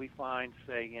that we find,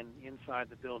 say, inside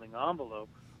the building envelope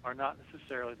are not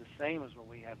necessarily the same as what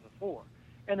we had before.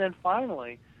 And then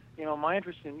finally, my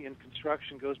interest in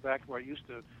construction goes back to where I used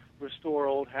to restore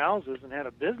old houses and had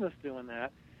a business doing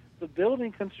that. The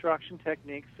building construction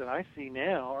techniques that I see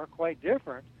now are quite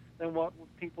different than what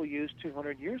people used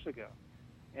 200 years ago.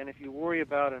 And if you worry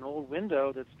about an old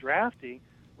window that's drafty,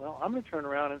 well, I'm going to turn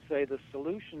around and say the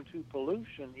solution to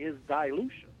pollution is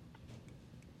dilution.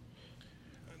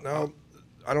 Now,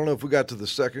 I don't know if we got to the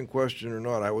second question or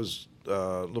not. I was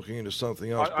looking into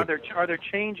something else. Are there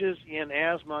changes in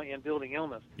asthma and building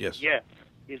illness? Yes. Yes.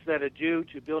 Is that due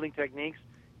to building techniques?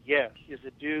 Yes. Is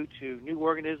it due to new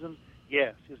organisms?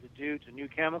 Yes. Is it due to new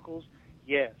chemicals?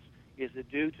 Yes. Is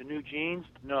it due to new genes?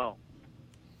 No.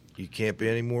 You can't be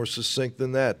any more succinct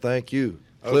than that. Thank you.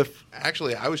 Cliff?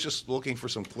 Actually, I was just looking for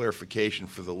some clarification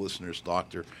for the listeners,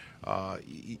 Doctor.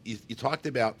 You talked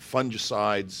about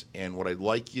fungicides, and what I'd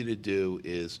like you to do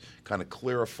is kind of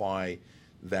clarify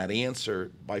that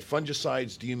answer. By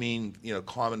fungicides, do you mean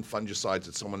common fungicides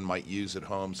that someone might use at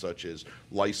home, such as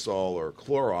Lysol or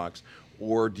Clorox,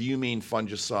 or do you mean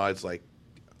fungicides like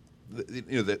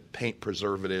that paint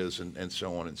preservatives and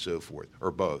so on and so forth, or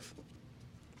both?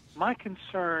 My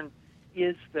concern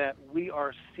is that we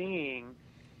are seeing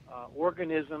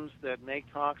organisms that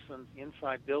make toxins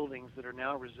inside buildings that are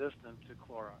now resistant to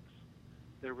Clorox.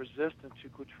 They're resistant to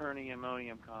quaternary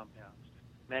ammonium compounds.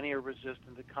 Many are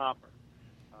resistant to copper,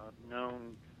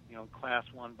 known, class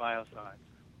 1 biocides.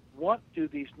 What do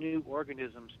these new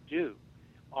organisms do?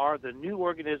 Are the new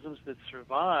organisms that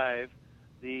survive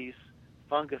these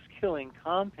fungus-killing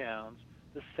compounds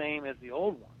the same as the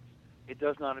old ones? It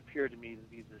does not appear to me to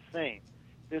be the same.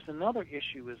 There's another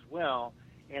issue as well,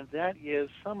 and that is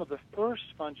some of the first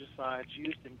fungicides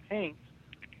used in paints,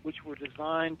 which were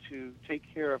designed to take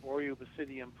care of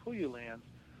Oreobasidium pullulans,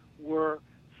 were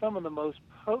some of the most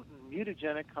potent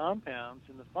mutagenic compounds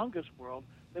in the fungus world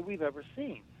that we've ever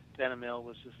seen. Benomyl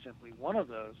was just simply one of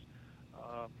those.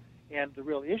 And the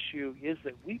real issue is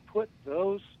that we put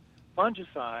those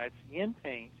fungicides in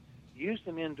paint, used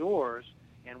them indoors,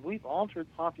 and we've altered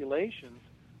populations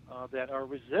that are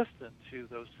resistant to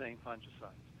those same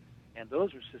fungicides. And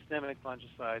those are systemic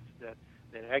fungicides that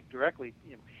directly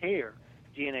impair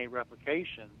DNA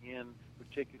replication in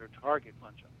particular target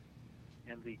fungi.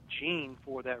 And the gene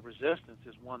for that resistance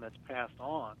is one that's passed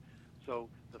on. So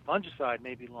the fungicide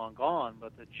may be long gone,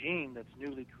 but the gene that's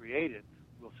newly created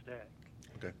will stay.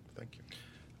 Okay, thank you.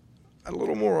 A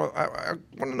little more. I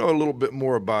want to know a little bit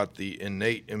more about the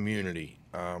innate immunity.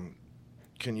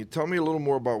 Can you tell me a little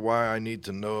more about why I need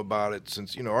to know about it,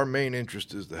 since our main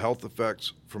interest is the health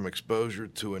effects from exposure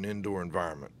to an indoor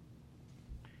environment?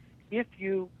 If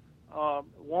you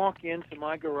walk into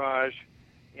my garage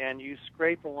and you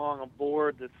scrape along a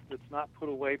board that's not put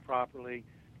away properly,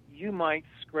 you might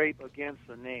scrape against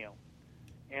a nail,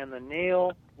 and the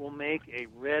nail will make a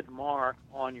red mark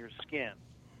on your skin.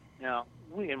 Now,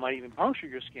 it might even puncture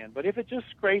your skin, but if it just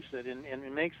scrapes it and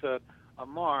it makes a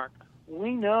mark,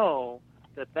 we know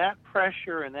that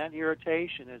pressure and that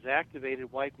irritation has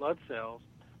activated white blood cells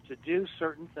to do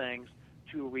certain things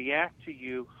to react to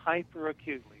you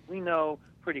hyperacutely. We know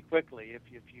pretty quickly if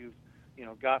you've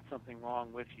got something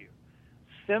wrong with you.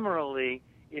 Similarly,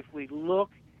 if we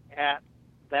look at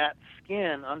that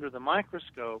skin under the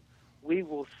microscope, we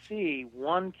will see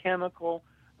one chemical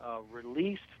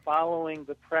released following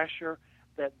the pressure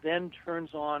that then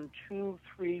turns on 2,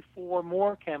 3, 4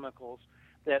 more chemicals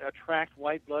that attract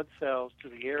white blood cells to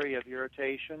the area of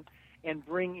irritation and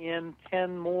bring in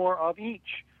 10 more of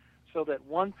each, so that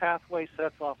one pathway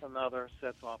sets off another.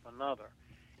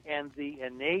 And the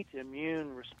innate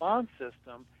immune response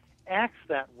system acts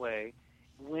that way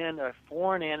when a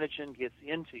foreign antigen gets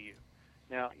into you.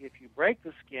 Now, if you break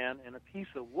the skin and a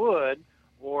piece of wood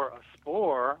or a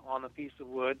spore on a piece of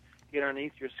wood get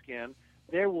underneath your skin,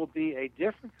 there will be a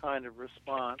different kind of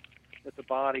response that the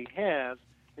body has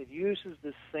that uses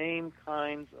the same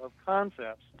kinds of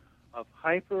concepts of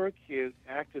hyperacute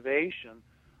activation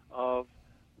of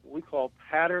what we call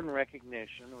pattern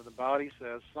recognition, where the body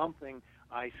says something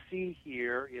I see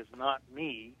here is not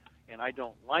me and I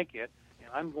don't like it, and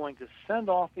I'm going to send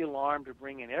off the alarm to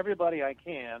bring in everybody I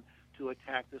can to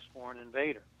attack this foreign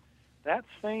invader. That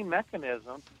same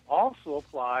mechanism also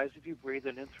applies if you breathe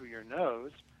it in through your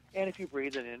nose and if you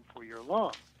breathe it in through your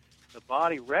lungs. The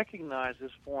body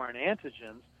recognizes foreign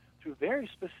antigens through very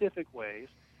specific ways,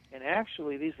 and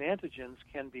actually these antigens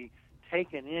can be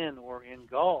taken in or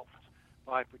engulfed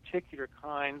by particular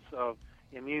kinds of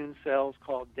immune cells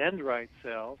called dendrite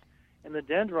cells, and the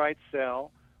dendrite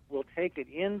cell will take it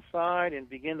inside and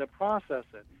begin to process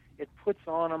it. It puts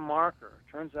on a marker,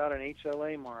 turns out an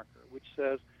HLA marker, which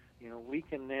says, we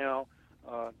can now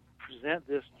present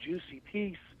this juicy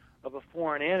piece of a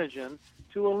foreign antigen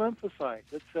to a lymphocyte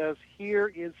that says,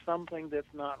 here is something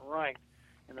that's not right.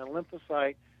 And the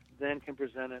lymphocyte then can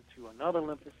present it to another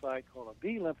lymphocyte called a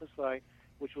B lymphocyte,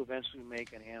 which will eventually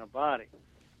make an antibody.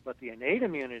 But the innate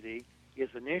immunity is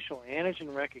initial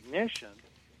antigen recognition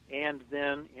and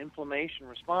then inflammation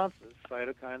responses,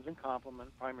 cytokines and complement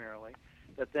primarily,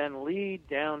 that then lead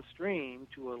downstream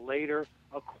to a later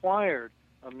acquired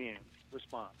immune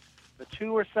response. The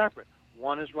two are separate.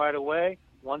 One is right away,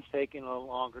 one's taking a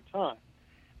longer time.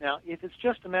 Now, if it's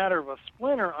just a matter of a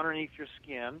splinter underneath your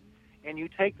skin and you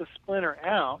take the splinter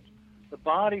out, the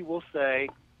body will say,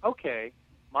 okay,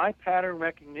 my pattern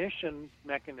recognition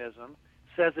mechanism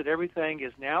says that everything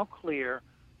is now clear.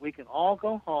 we can all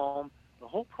go home. The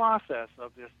whole process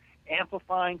of this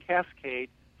amplifying cascade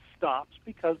stops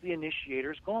because the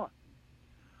initiator's gone.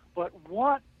 But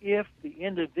what if the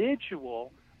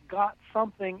individual got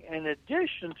something in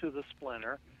addition to the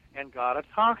splinter and got a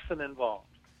toxin involved?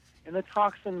 And the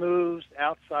toxin moves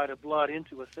outside of blood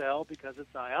into a cell because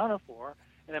it's ionophore,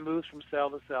 and it moves from cell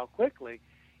to cell quickly.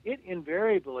 It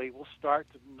invariably will start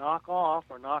to knock off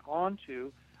or knock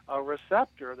onto a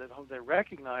receptor that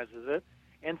recognizes it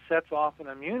and sets off an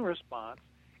immune response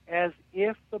as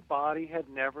if the body had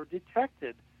never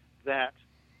detected that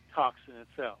toxin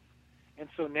itself. And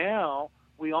so now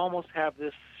we almost have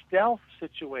this stealth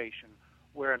situation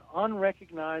where an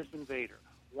unrecognized invader,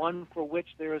 one for which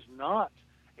there is not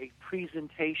a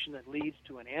presentation that leads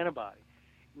to an antibody,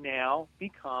 now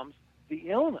becomes the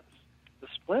illness. The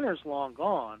splinter's long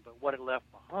gone, but what it left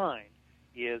behind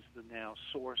is the now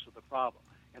source of the problem.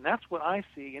 And that's what I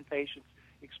see in patients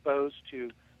exposed to,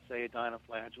 say, a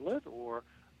dinoflagellate or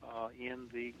in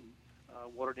the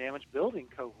water damage building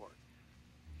cohort.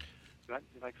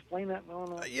 Did I explain that well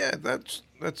enough? Yeah, that's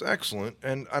excellent.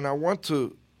 And I want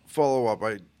to follow up.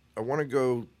 I want to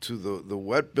go to the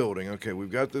wet building. Okay,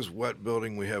 we've got this wet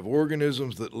building. We have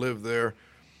organisms that live there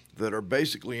that are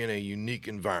basically in a unique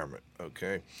environment,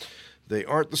 okay? They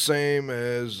aren't the same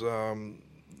as,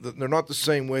 they're not the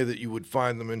same way that you would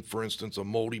find them in, for instance, a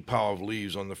moldy pile of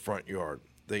leaves on the front yard.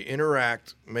 They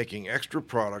interact, making extra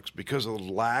products because of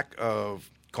the lack of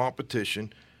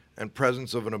competition and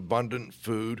presence of an abundant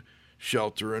food,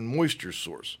 shelter, and moisture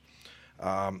source.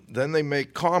 Then they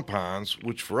make compounds,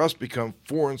 which for us become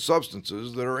foreign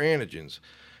substances that are antigens.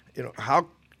 You know,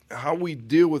 how we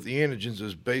deal with the antigens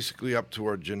is basically up to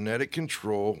our genetic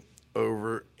control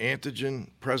over antigen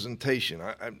presentation.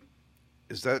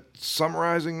 Is that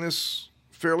summarizing this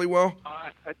fairly well?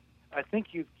 I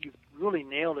think you've really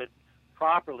nailed it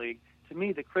properly. To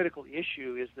me, the critical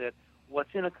issue is that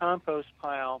what's in a compost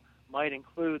pile might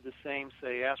include the same,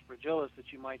 say, aspergillus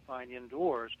that you might find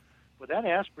indoors, but that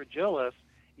aspergillus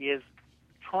is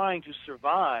trying to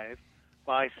survive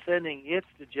by sending its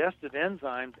digestive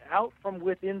enzymes out from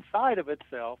within inside of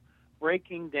itself,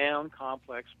 breaking down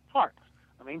complex parts.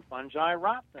 I mean, fungi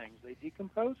rot things, they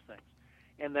decompose things,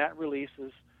 and that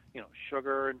releases,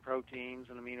 sugar and proteins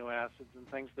and amino acids and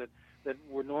things that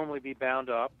would normally be bound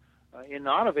up and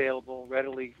not available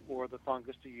readily for the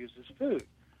fungus to use as food.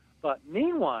 But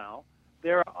meanwhile,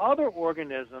 there are other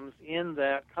organisms in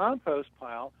that compost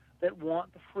pile that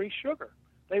want the free sugar.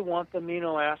 They want the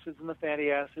amino acids and the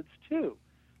fatty acids too.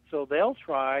 So they'll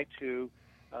try to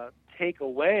take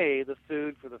away the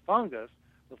food for the fungus.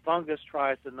 The fungus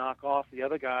tries to knock off the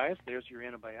other guys. There's your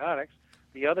antibiotics.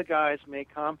 The other guys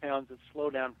make compounds that slow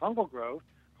down fungal growth,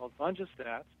 called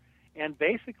fungistats. And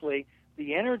basically,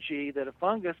 the energy that a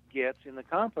fungus gets in the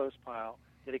compost pile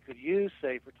that it could use,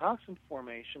 say, for toxin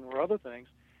formation or other things,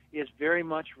 is very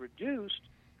much reduced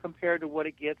compared to what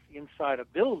it gets inside a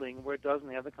building where it doesn't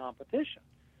have the competition.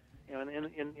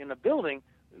 In a building,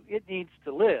 it needs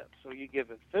to live. So you give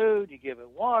it food, you give it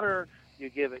water, you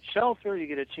give it shelter, you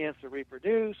get a chance to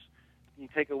reproduce, you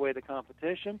take away the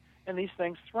competition, and these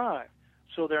things thrive.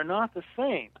 So they're not the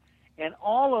same. And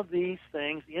all of these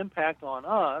things impact on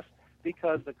us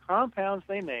because the compounds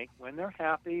they make when they're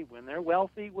happy, when they're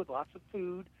wealthy with lots of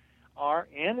food, are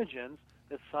antigens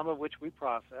that some of which we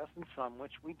process and some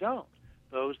which we don't.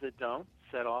 Those that don't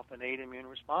set off innate immune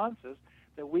responses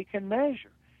that we can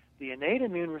measure. The innate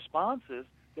immune responses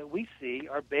that we see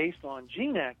are based on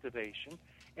gene activation,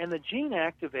 and the gene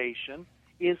activation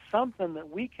is something that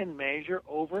we can measure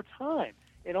over time.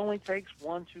 It only takes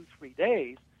 1, 2, 3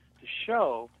 days to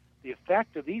show the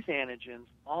effect of these antigens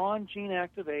on gene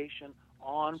activation,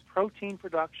 on protein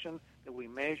production that we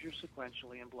measure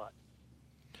sequentially in blood.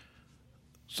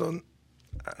 So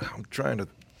I'm trying to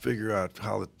figure out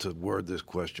how to word this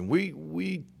question.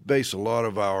 We base a lot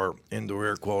of our indoor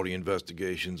air quality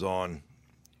investigations on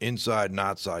inside and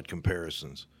outside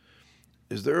comparisons.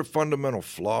 Is there a fundamental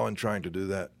flaw in trying to do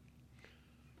that?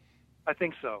 I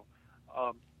think so.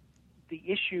 The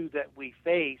issue that we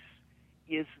face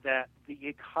is that the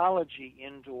ecology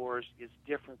indoors is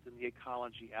different than the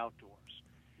ecology outdoors.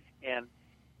 And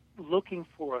looking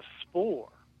for a spore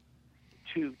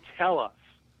to tell us,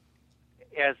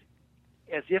 as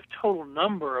if total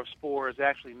number of spores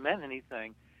actually meant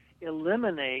anything,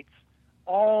 eliminates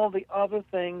all the other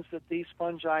things that these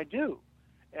fungi do.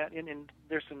 And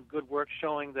there's some good work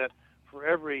showing that for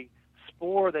every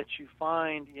spore that you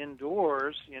find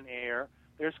indoors in air,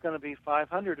 there's going to be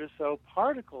 500 or so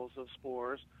particles of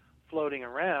spores floating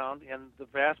around, and the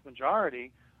vast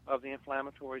majority of the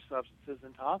inflammatory substances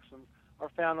and toxins are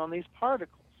found on these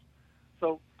particles.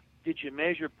 So did you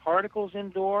measure particles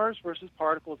indoors versus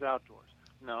particles outdoors?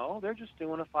 No, they're just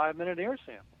doing a 5-minute air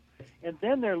sample. And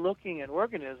then they're looking at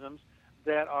organisms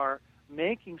that are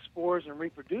making spores and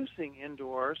reproducing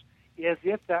indoors as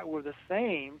if that were the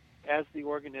same as the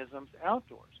organisms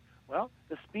outdoors. Well,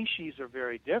 the species are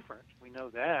very different. We know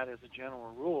that as a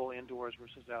general rule, indoors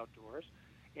versus outdoors.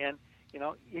 And,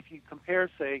 if you compare,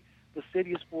 say,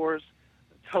 Basidia spores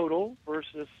total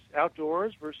versus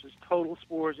outdoors versus total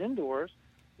spores indoors,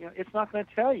 it's not going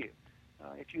to tell you.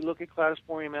 If you look at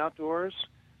Cladosporium outdoors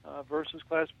versus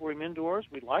Cladosporium indoors,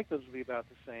 we'd like those to be about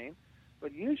the same.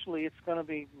 But usually it's going to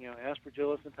be,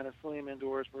 Aspergillus and Penicillium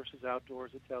indoors versus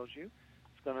outdoors, it tells you.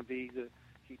 It's going to be the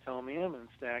Chaetomium and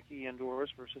Stachy indoors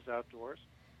versus outdoors.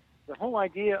 The whole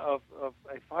idea of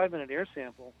a 5-minute air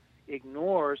sample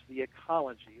ignores the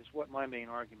ecology is what my main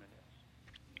argument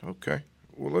is. Okay.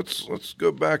 Well, let's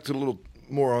go back to a little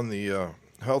more on the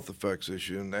health effects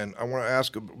issue, and I want to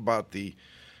ask about the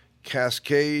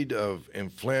cascade of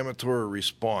inflammatory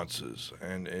responses,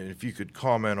 and if you could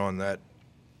comment on that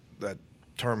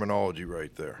terminology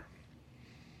right there.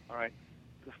 All right.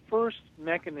 The first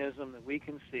mechanism that we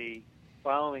can see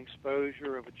following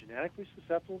exposure of a genetically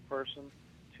susceptible person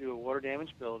to a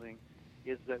water-damaged building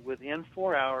is that within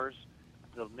 4 hours,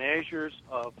 the measures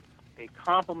of a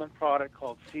complement product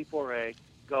called C4A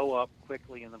go up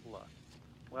quickly in the blood.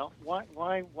 Well,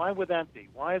 why would that be?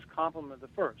 Why is complement the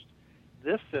first?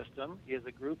 This system is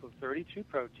a group of 32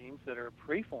 proteins that are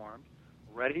preformed,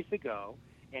 ready to go,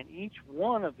 and each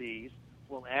one of these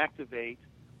will activate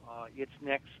its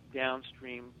next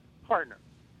downstream partner,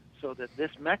 so that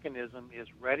this mechanism is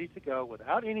ready to go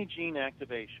without any gene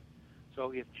activation.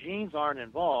 So if genes aren't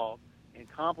involved and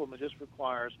complement just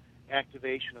requires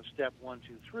activation of step 1,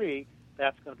 2, 3,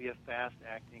 that's going to be a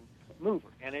fast-acting mover,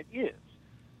 and it is.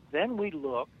 Then we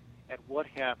look at what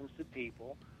happens to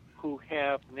people who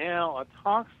have now a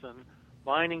toxin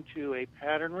binding to a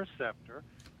pattern receptor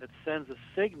that sends a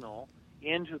signal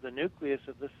into the nucleus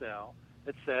of the cell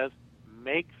that says,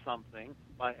 make something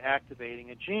by activating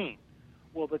a gene.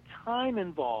 Well, the time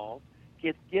involved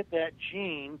to get that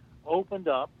gene opened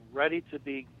up, ready to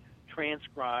be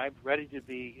transcribed, ready to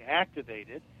be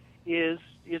activated, is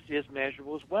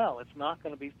measurable as well. It's not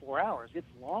going to be 4 hours. It's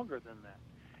longer than that.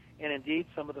 And indeed,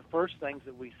 some of the first things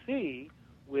that we see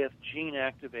with gene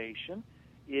activation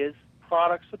is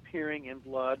products appearing in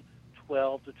blood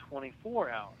 12 to 24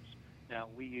 hours. Now,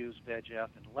 we use VEGF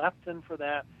and leptin for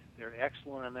that. They're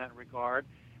excellent in that regard.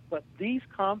 But these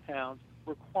compounds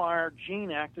require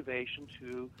gene activation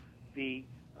to be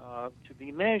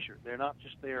measured. They're not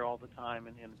just there all the time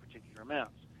in particular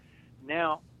amounts.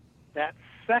 Now, that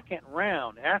second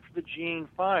round, after the gene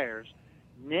fires,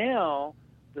 now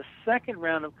the second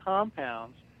round of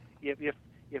compounds,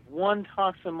 if one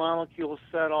toxin molecule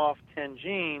set off 10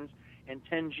 genes and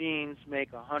 10 genes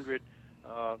make 100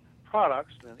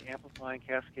 products, then the amplifying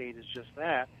cascade is just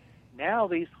that. Now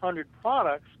these 100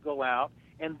 products go out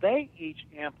and they each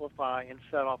amplify and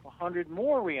set off 100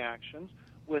 more reactions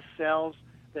with cells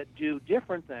that do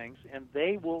different things, and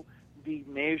they will be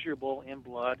measurable in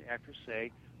blood after,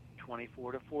 say,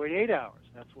 24 to 48 hours.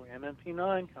 That's where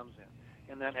MMP9 comes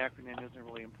in. And that acronym isn't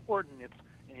really important. It's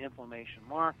an inflammation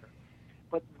marker.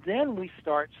 But then we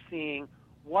start seeing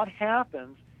what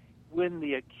happens when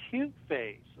the acute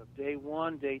phase of day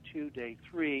 1, day 2, day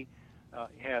 3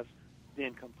 has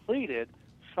been completed.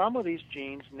 Some of these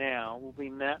genes now will be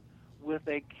met with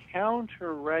a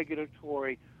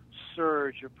counter-regulatory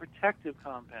surge of protective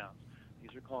compounds.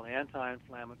 These are called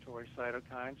anti-inflammatory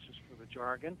cytokines, just for the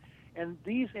jargon. And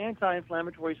these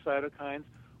anti-inflammatory cytokines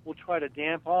will try to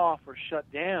damp off or shut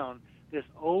down this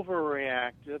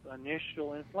overreactive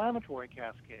initial inflammatory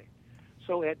cascade.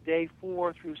 So at day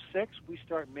 4 through 6, we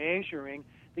start measuring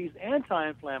these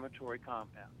anti-inflammatory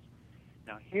compounds.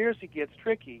 Now, here's it gets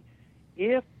tricky.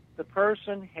 If the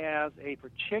person has a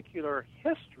particular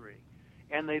history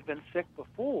and they've been sick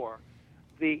before,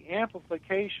 the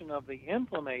amplification of the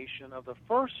inflammation of the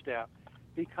first step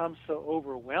becomes so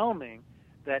overwhelming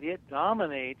that it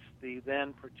dominates the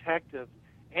then protective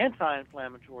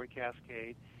anti-inflammatory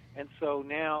cascade. And so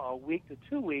now, a week to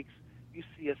 2 weeks, you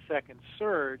see a second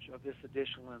surge of this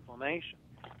additional inflammation.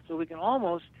 So we can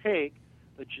almost take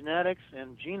the genetics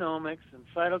and genomics and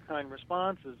cytokine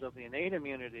responses of the innate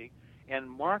immunity and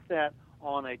mark that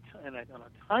on a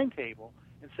timetable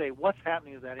and say what's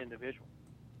happening to that individual.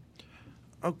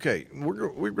 Okay, we're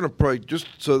going to probably, just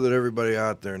so that everybody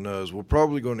out there knows, we're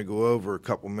probably going to go over a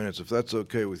couple minutes, if that's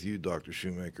okay with you, Dr.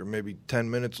 Shoemaker, maybe 10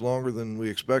 minutes longer than we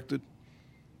expected.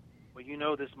 Well, you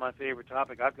know this is my favorite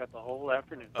topic. I've got the whole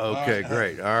afternoon. Okay,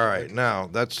 great. All right. Now,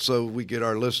 that's so we get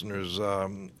our listeners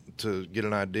to get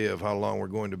an idea of how long we're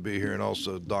going to be here. And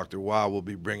also Dr. Y will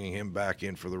be bringing him back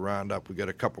in for the roundup. We got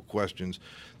a couple questions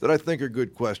that I think are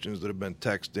good questions that have been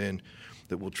texted in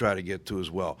that we'll try to get to as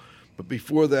well. But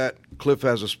before that, Cliff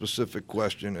has a specific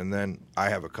question, and then I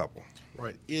have a couple.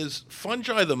 Right. Is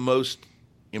fungi the most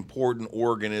important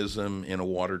organism in a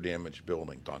water-damaged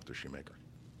building, Dr. Shoemaker?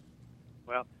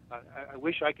 Well, I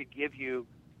wish I could give you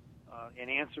an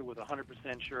answer with 100%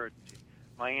 surety.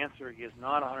 My answer is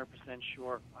not 100%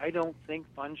 sure. I don't think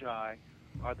fungi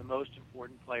are the most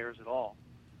important players at all.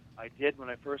 I did when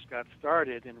I first got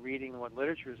started in reading what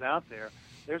literature is out there.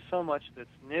 There's so much that's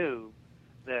new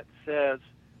that says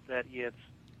that it's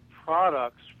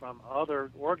products from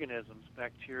other organisms,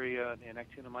 bacteria and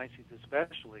actinomyces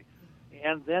especially,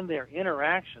 and then their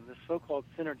interaction, this so-called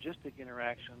synergistic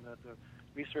interaction that the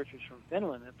researchers from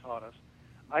Finland have taught us.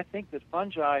 I think that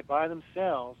fungi by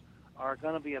themselves are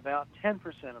going to be about 10%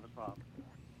 of the problem.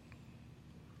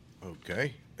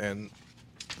 Okay, and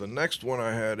the next one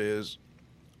I had is,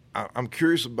 I'm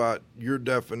curious about your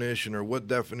definition or what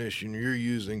definition you're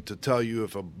using to tell you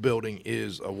if a building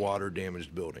is a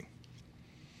water-damaged building.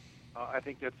 I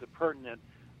think that's a pertinent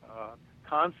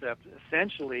concept.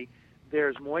 Essentially,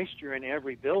 there's moisture in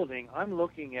every building. I'm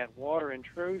looking at water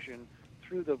intrusion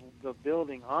through the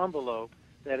building envelope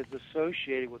that is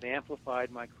associated with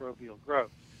amplified microbial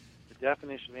growth. The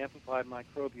definition of amplified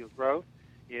microbial growth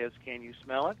is, can you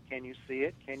smell it, can you see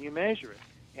it, can you measure it?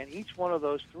 And each one of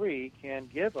those three can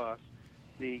give us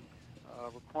the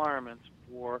requirements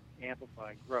for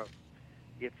amplified growth.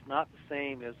 It's not the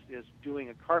same as doing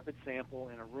a carpet sample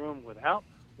in a room without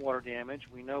water damage.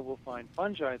 We know we'll find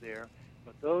fungi there,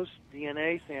 but those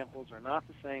DNA samples are not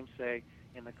the same, say,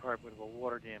 in the carpet of a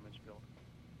water-damaged building.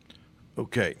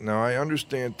 Okay, now I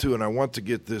understand, too, and I want to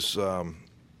get this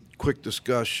quick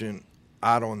discussion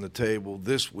out on the table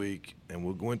this week, and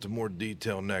we'll go into more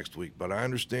detail next week, but I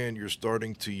understand you're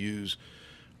starting to use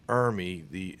ERMI,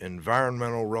 the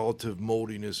Environmental Relative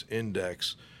Moldiness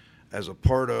Index, as a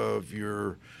part of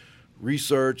your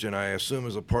research, and I assume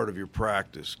as a part of your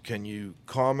practice. Can you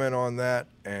comment on that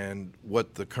and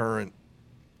what the current,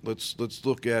 let's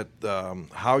look at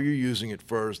how you're using it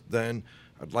first, then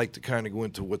I'd like to kind of go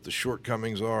into what the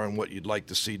shortcomings are and what you'd like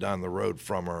to see down the road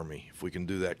from ERMI, if we can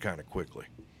do that kind of quickly.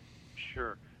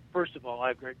 Sure. First of all, I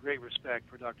have great respect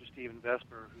for Dr. Stephen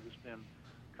Vesper, who's been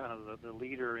kind of the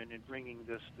leader in bringing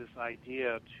this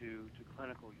idea to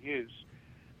clinical use.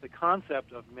 The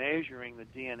concept of measuring the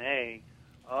DNA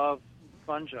of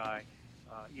fungi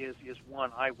is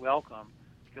one I welcome,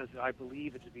 because I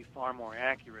believe it to be far more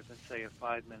accurate than, say, a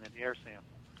 5-minute air sample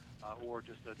or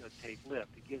just a tape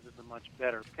lift. It gives us a much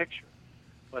better picture.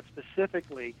 But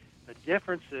specifically, the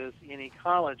differences in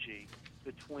ecology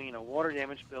between a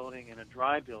water-damaged building and a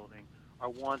dry building are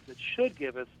ones that should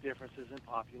give us differences in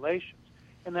populations.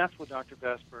 And that's what Dr.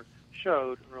 Vesper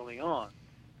showed early on.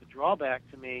 The drawback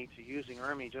to me to using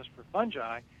ERMI just for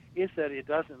fungi is that it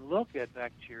doesn't look at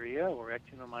bacteria or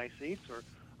actinomyces or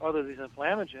other of these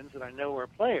inflammagens that I know are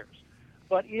players.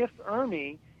 But if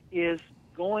ERMI is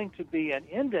going to be an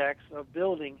index of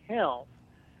building health,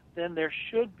 then there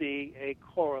should be a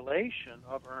correlation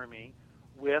of ERMI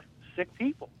with sick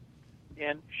people.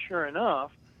 And sure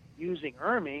enough, using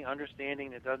ERMI,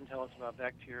 understanding it doesn't tell us about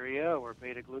bacteria or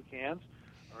beta-glucans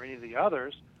or any of the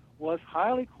others, was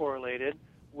highly correlated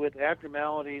with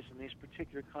abnormalities in these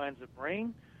particular kinds of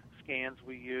brain scans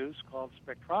we use called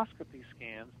spectroscopy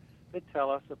scans that tell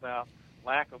us about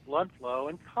lack of blood flow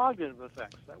and cognitive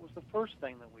effects. That was the first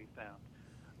thing that we found.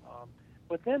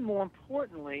 But then more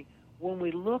importantly, when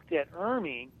we looked at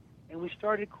ERMI and we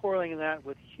started correlating that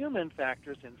with human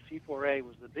factors, and C4A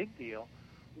was the big deal,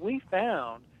 we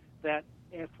found that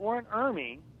for an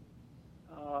ERMI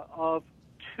of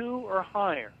 2 or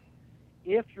higher,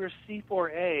 if your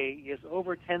C4A is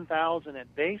over 10,000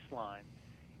 at baseline,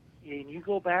 and you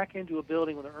go back into a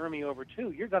building with an ERMI over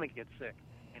 2, you're going to get sick,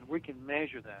 and we can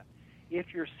measure that.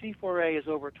 If your C4A is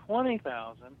over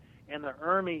 20,000 and the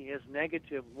ERMI is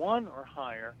 -1 or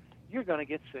higher, you're going to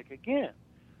get sick again.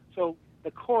 So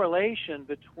the correlation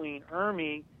between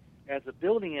ERMI as a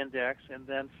building index and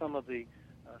then some of the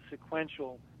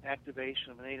sequential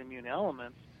activation of innate immune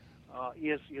elements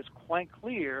is quite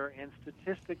clear, and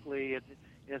statistically it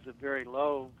is a very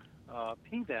low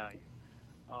p-value.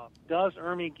 Does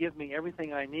ERMI give me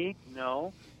everything I need?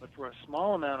 No, but for a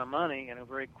small amount of money and a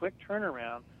very quick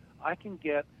turnaround, I can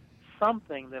get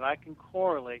something that I can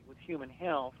correlate with human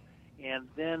health, and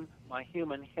then my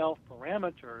human health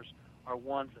parameters are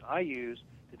ones that I use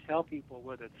to tell people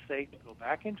whether it's safe to go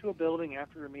back into a building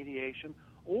after remediation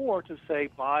or to, say,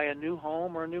 buy a new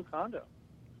home or a new condo.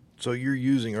 So you're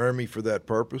using ERMI for that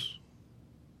purpose?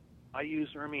 I use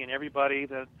ERMI in everybody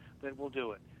that will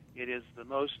do it. It is the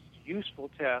most useful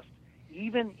test,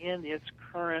 even in its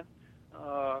current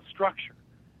structure.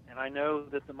 And I know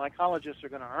that the mycologists are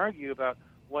going to argue about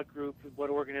what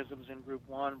organisms in group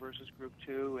 1 versus group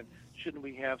 2, and shouldn't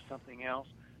we have something else.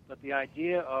 But the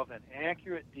idea of an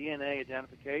accurate DNA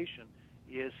identification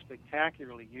is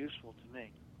spectacularly useful to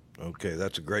me. Okay,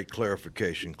 that's a great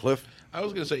clarification. Cliff? I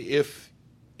was going to say,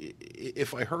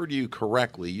 if I heard you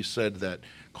correctly, you said that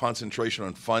concentration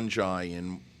on fungi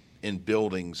in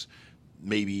buildings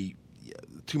may be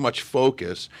too much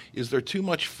focus. Is there too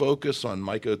much focus on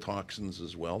mycotoxins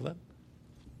as well then?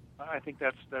 I think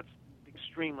that's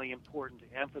extremely important to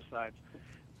emphasize.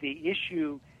 The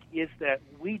issue is that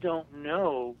we don't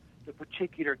know the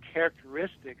particular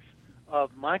characteristics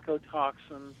of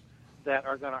mycotoxins that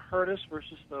are going to hurt us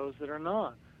versus those that are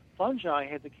not. Fungi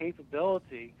have the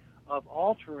capability of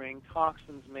altering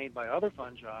toxins made by other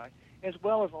fungi, as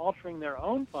well as altering their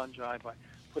own fungi by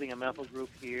putting a methyl group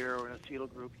here or an acetyl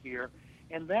group here.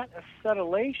 And that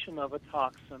acetylation of a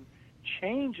toxin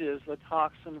changes the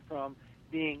toxin from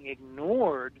being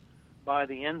ignored by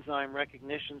the enzyme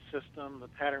recognition system, the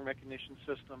pattern recognition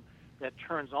system that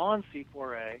turns on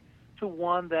C4A, to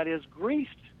one that is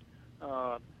greased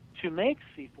to make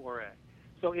C4A.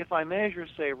 So if I measure,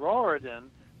 say,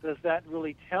 rauridin, does that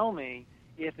really tell me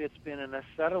if it's been an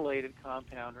acetylated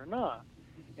compound or not?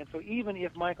 And so even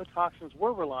if mycotoxins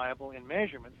were reliable in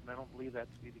measurements, and I don't believe that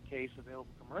to be the case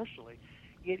available commercially,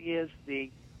 it is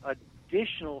the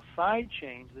additional side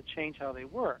chains that change how they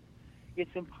work.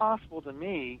 It's impossible to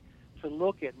me to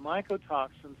look at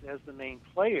mycotoxins as the main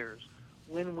players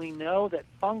when we know that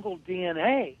fungal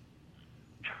DNA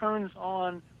turns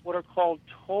on what are called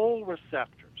toll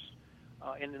receptors.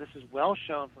 And this is well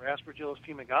shown for Aspergillus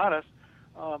fumigatus.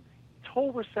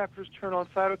 Toll receptors turn on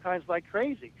cytokines like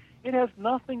crazy. It has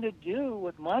nothing to do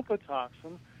with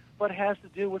mycotoxins, but has to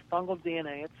do with fungal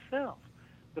DNA itself.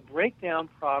 The breakdown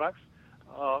products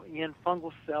in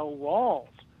fungal cell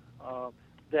walls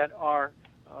that are,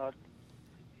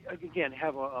 again,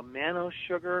 have a mannose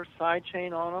sugar side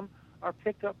chain on them are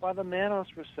picked up by the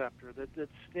mannose receptor that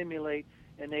stimulate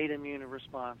innate immune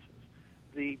responses.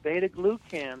 The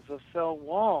beta-glucans of cell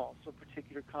walls of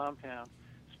particular compounds,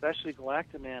 especially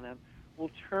galactomannan,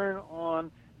 will turn on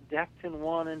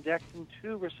dectin-1 and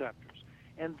dectin-2 receptors,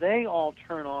 and they all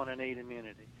turn on innate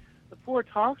immunity. The poor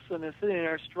toxin is sitting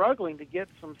there struggling to get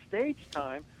some stage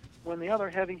time when the other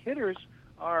heavy hitters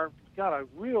got a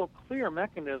real clear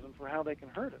mechanism for how they can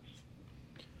hurt us.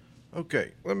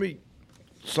 Okay, let me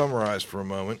summarize for a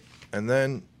moment, and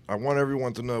then I want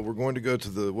everyone to know we're going to go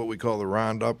to what we call the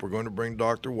roundup. We're going to bring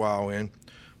Dr. Wow in.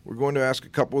 We're going to ask a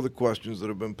couple of the questions that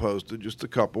have been posted, just a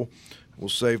couple. We'll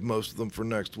save most of them for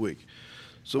next week.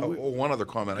 So one other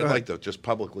comment. I'd like to just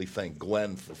publicly thank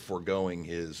Glenn for foregoing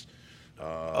his...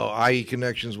 IE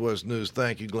Connections was news.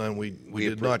 Thank you, Glenn. We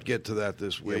did not get to that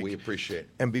this week. Yeah, we appreciate it.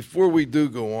 And before we do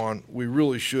go on, we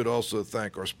really should also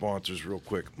thank our sponsors real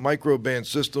quick. Microban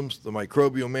Systems, the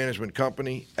microbial management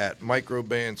company at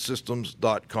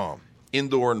microbansystems.com.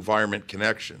 Indoor Environment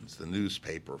Connections, the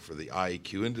newspaper for the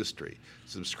IAQ industry.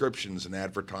 Subscriptions and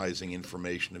advertising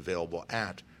information available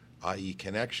at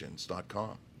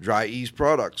ieconnections.com. Dry Ease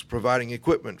Products, providing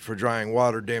equipment for drying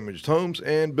water-damaged homes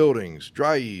and buildings.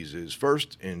 Dry Ease is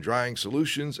first in drying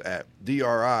solutions at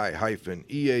dri-eaz.com.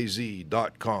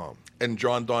 And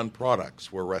John Donne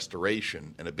Products, where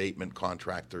restoration and abatement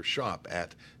contractors shop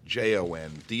at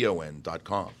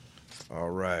jondon.com. All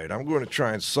right, I'm going to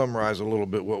try and summarize a little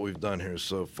bit what we've done here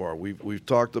so far. We've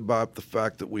talked about the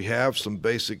fact that we have some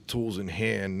basic tools in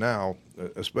hand now,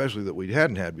 especially that we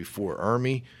hadn't had before.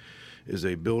 ERMI is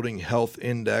a building health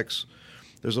index.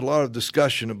 There's a lot of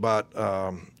discussion about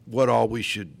what all we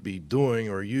should be doing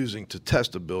or using to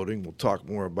test a building. We'll talk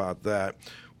more about that.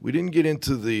 We didn't get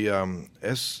into the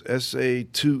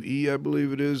SA2E, I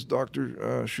believe it is,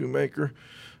 Dr. Shoemaker,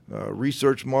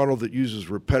 research model that uses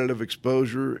repetitive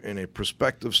exposure and a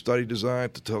prospective study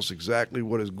design to tell us exactly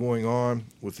what is going on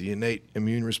with the innate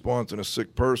immune response in a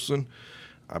sick person.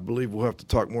 I believe we'll have to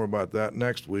talk more about that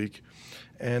next week.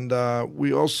 And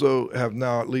we also have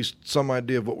now at least some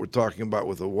idea of what we're talking about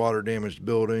with a water-damaged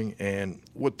building and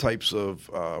what types of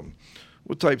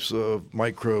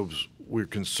microbes we're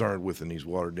concerned with in these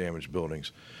water-damaged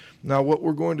buildings. Now, what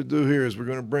we're going to do here is we're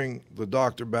going to bring the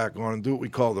doctor back on and do what we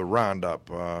call the roundup.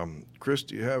 Chris,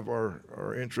 do you have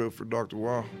our intro for Dr.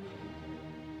 Wow?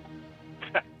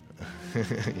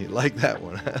 You like that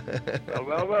one?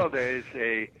 well, there is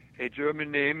a German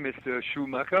name, Mr.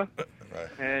 Shoemaker, Right.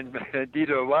 and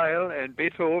Dieter Weil, and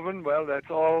Beethoven. Well, that's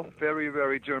all very,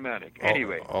 very Germanic.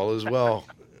 Anyway. All is well.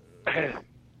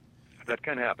 That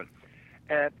can happen.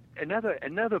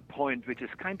 Another point which is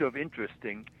kind of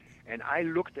interesting, and I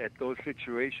looked at those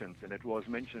situations, and it was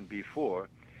mentioned before,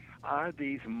 are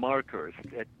these markers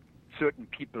that certain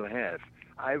people have.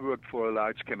 I worked for a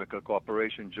large chemical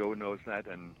corporation. Joe knows that,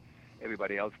 and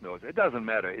everybody else knows. It doesn't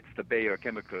matter. It's the Bayer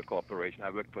Chemical Corporation. I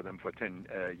worked for them for 10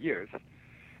 years.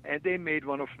 And they made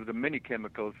one of the many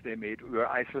chemicals they made were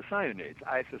isocyanates.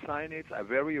 Isocyanates are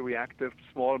very reactive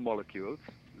small molecules,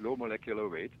 low molecular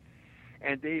weight,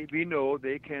 and we know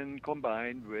they can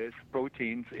combine with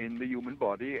proteins in the human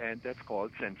body, and that's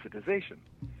called sensitization.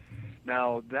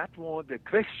 Now, the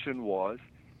question was,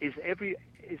 is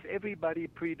everybody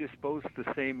predisposed the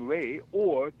same way,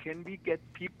 or can we get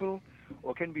people,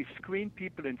 or can we screen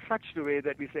people in such a way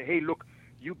that we say, hey, look,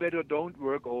 you better don't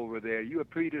work over there. You are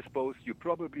predisposed. You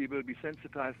probably will be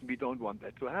sensitized, and we don't want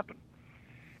that to happen.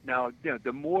 Now,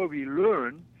 the more we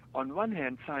learn, on one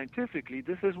hand, scientifically,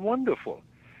 this is wonderful,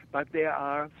 but there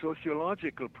are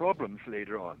sociological problems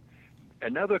later on.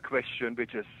 Another question,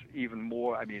 which is even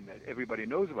more, everybody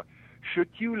knows about, should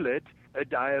you let a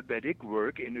diabetic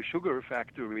work in a sugar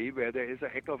factory where there is a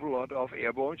heck of a lot of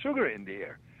airborne sugar in the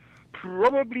air?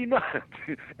 Probably not.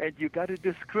 And you got to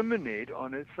discriminate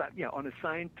on a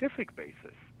scientific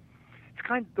basis. It's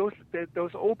kind of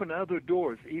those open other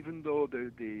doors, even though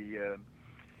the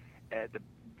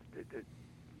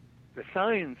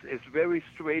science is very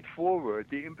straightforward.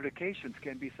 The implications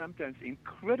can be sometimes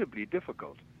incredibly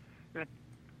difficult.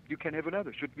 You can have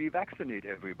another. Should we vaccinate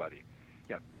everybody?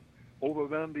 Yeah.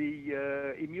 Overwhelm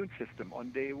the immune system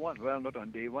on day one. Well, not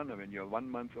on day one, when you're 1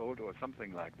 month old or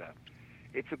something like that.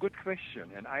 It's a good question,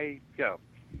 and I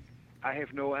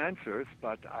have no answers,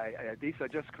 but these are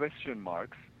just question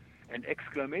marks and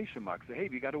exclamation marks. Hey,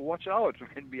 we got to watch out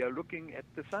when we are looking at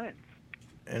the science.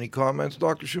 Any comments,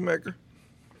 Dr. Shoemaker?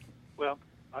 Well,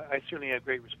 I certainly have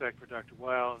great respect for Dr.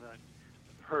 Weil.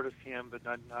 I've heard of him, but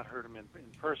not heard him in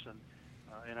person,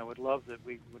 and I would love that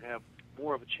we would have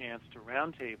more of a chance to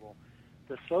roundtable.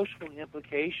 The social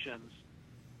implications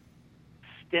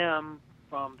stem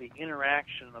from the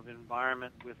interaction of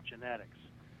environment with genetics.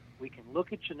 We can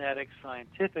look at genetics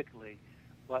scientifically,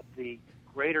 but the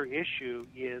greater issue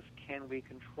is, can we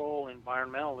control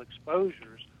environmental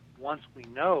exposures once we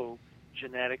know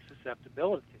genetic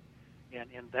susceptibility?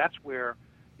 And that's where,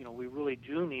 we really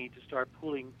do need to start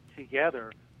pulling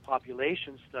together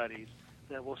population studies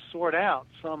that will sort out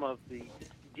some of the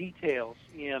details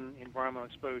in environmental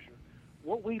exposure.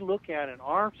 What we look at in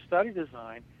our study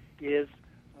design is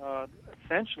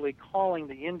essentially calling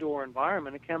the indoor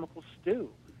environment a chemical stew.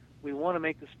 We want to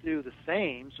make the stew the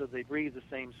same so they breathe the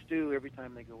same stew every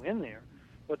time they go in there,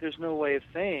 but there's no way of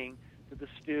saying that the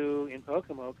stew in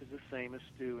Pocomoke is the same as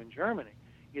stew in Germany.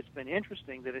 It's been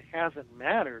interesting that it hasn't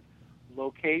mattered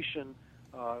location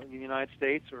in the United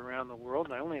States or around the world,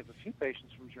 and I only have a few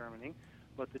patients from Germany,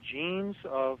 but the genes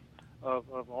of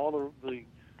all the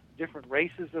different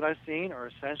races that I've seen are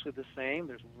essentially the same.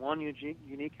 There's one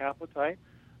unique haplotype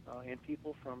in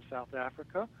people from South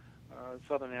Africa,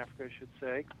 Southern Africa, I should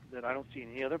say, that I don't see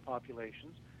in any other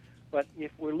populations. But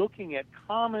if we're looking at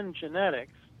common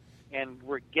genetics and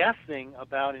we're guessing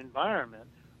about environment,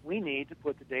 we need to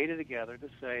put the data together to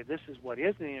say this is what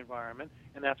is in the environment,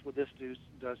 and that's what this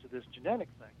does to this genetic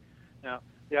thing. Now,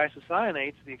 the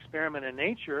isocyanates, the experiment in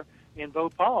nature in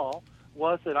Bhopal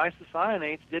was that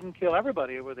isocyanates didn't kill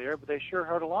everybody over there, but they sure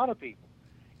hurt a lot of people.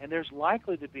 And there's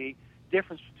likely to be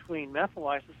difference between methyl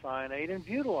isocyanate and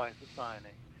butyl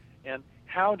isocyanate. And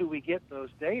how do we get those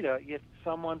data if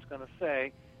someone's going to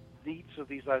say each of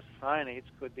these isocyanates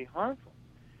could be harmful?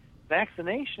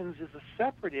 Vaccinations is a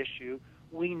separate issue.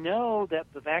 We know that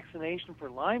the vaccination for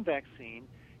Lyme vaccine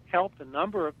helped a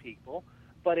number of people,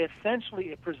 but essentially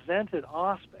it presented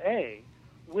OSP-A,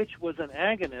 which was an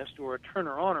agonist or a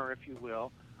turner-oner, if you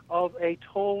will, of a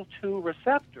Toll-2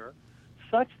 receptor,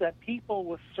 such that people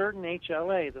with certain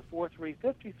HLA, the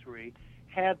 4353,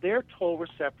 had their Toll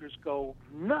receptors go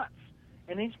nuts.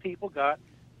 And these people got,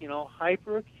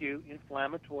 hyperacute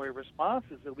inflammatory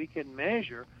responses that we could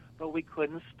measure, but we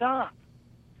couldn't stop.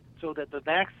 So that the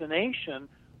vaccination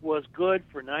was good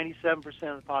for 97%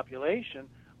 of the population.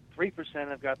 3%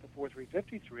 have got the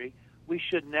 4353. We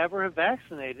should never have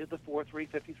vaccinated the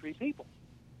 4353 people.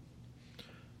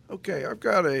 Okay, I've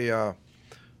got a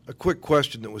quick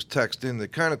question that was texted in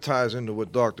that kind of ties into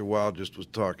what Dr. Weil just was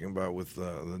talking about with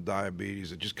the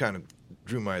diabetes. It just kind of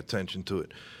drew my attention to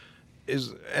it.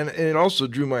 And it also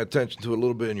drew my attention to a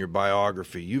little bit in your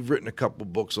biography. You've written a couple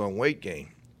books on weight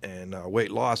gain and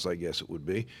weight loss, I guess it would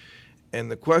be. And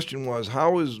the question was,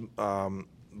 how is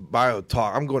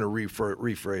I'm going to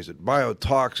rephrase it,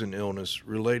 biotoxin illness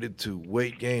related to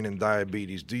weight gain and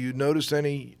diabetes. Do you notice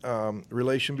any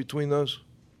relation between those?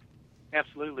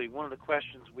 Absolutely. One of the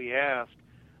questions we ask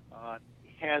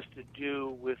has to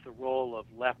do with the role of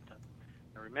leptin.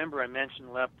 Now, remember, I mentioned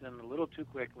leptin a little too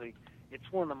quickly.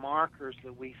 It's one of the markers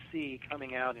that we see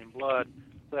coming out in blood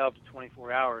 12 to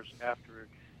 24 hours after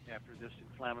this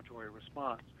inflammatory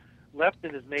response.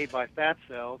 Leptin is made by fat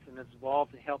cells, and it's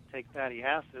evolved to help take fatty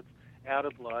acids out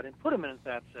of blood and put them in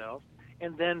fat cells,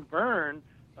 and then burn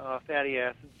fatty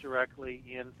acids directly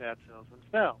in fat cells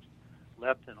themselves.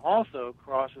 Leptin also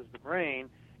crosses the brain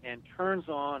and turns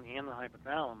on in the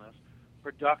hypothalamus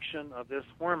production of this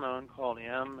hormone called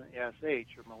MSH,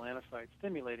 or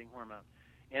melanocyte-stimulating hormone.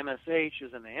 MSH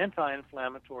is an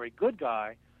anti-inflammatory good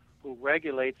guy who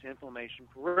regulates inflammation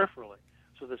peripherally.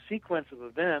 So the sequence of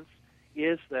events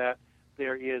is that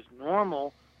there is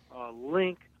normal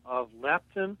link of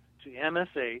leptin to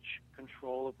MSH,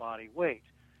 control of body weight.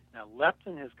 Now,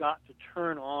 leptin has got to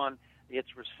turn on its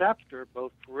receptor,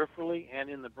 both peripherally and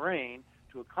in the brain,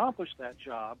 to accomplish that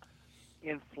job.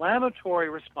 Inflammatory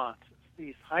responses,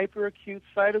 these hyperacute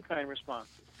cytokine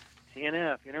responses,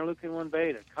 TNF, interleukin-1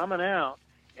 beta, coming out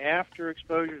after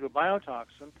exposure to a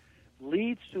biotoxin,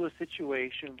 leads to a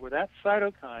situation where that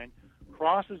cytokine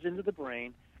crosses into the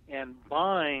brain and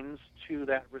binds to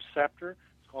that receptor.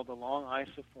 It's called the long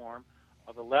isoform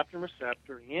of the leptin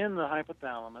receptor in the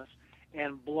hypothalamus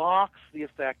and blocks the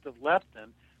effect of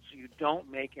leptin so you don't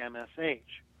make MSH.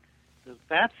 The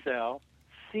fat cell,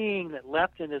 seeing that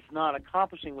leptin is not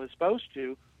accomplishing what it's supposed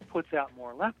to, puts out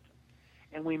more leptin.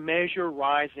 And we measure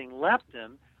rising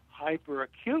leptin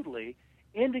hyperacutely,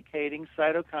 indicating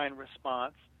cytokine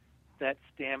response that's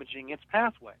damaging its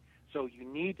pathway. So you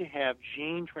need to have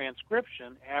gene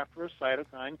transcription after a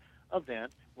cytokine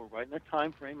event. We're right in the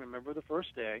time frame, remember the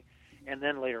first day. And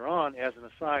then later on, as an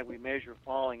aside, we measure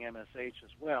falling MSH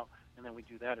as well, and then we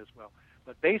do that as well.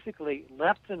 But basically,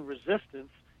 leptin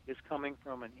resistance is coming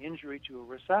from an injury to a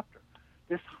receptor.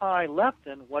 This high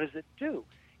leptin, what does it do?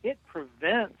 It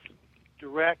prevents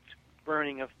direct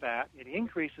burning of fat. It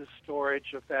increases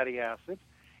storage of fatty acids.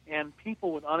 And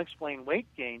people with unexplained weight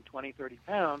gain, 20, 30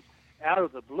 pounds, out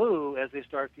of the blue as they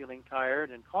start feeling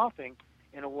tired and coughing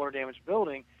in a water-damaged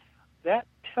building, that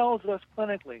tells us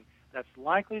clinically that's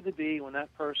likely to be when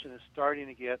that person is starting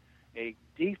to get a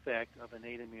defect of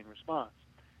innate immune response.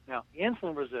 Now,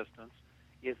 insulin resistance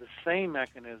is the same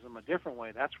mechanism, a different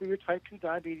way. That's where your type 2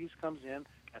 diabetes comes in.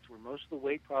 That's where most of the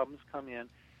weight problems come in.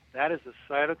 That is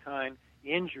a cytokine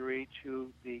injury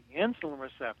to the insulin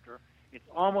receptor. It's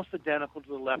almost identical to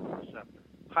the leptin receptor.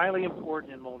 Highly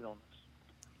important in mold illness.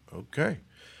 Okay.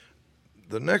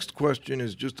 The next question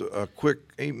is just a quick,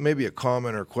 maybe a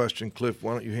comment or question. Cliff,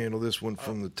 why don't you handle this one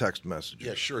from the text message?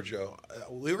 Yeah, sure, Joe.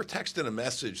 We were texting a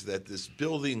message that this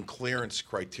building clearance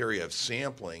criteria of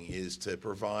sampling is to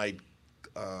provide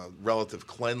relative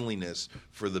cleanliness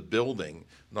for the building,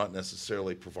 not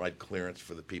necessarily provide clearance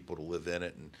for the people to live in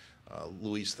it. And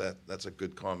Luis, that's a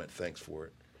good comment. Thanks for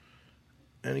it.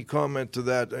 Any comment to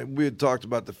that? We had talked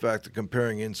about the fact that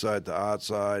comparing inside to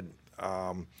outside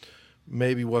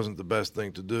maybe wasn't the best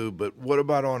thing to do, but what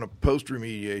about on a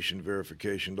post-remediation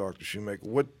verification, Dr. Shoemaker?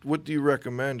 What do you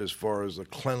recommend as far as the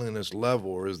cleanliness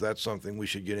level, or is that something we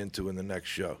should get into in the next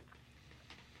show?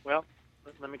 Well,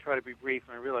 let me try to be brief,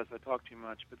 and I realize I talk too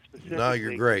much, but specifically... No,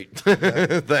 you're great.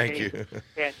 Thank you.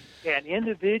 An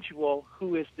individual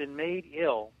who has been made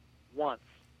ill once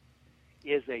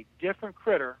is a different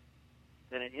critter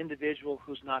than an individual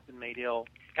who's not been made ill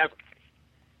ever.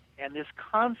 And this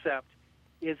concept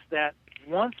is that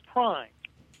once primed,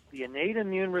 the innate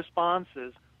immune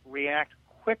responses react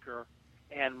quicker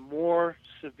and more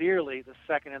severely the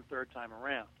second and third time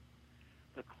around.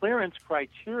 The clearance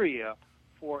criteria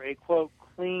for a, quote,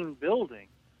 clean building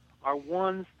are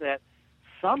ones that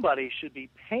somebody should be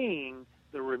paying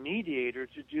the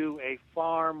remediator to do a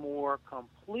far more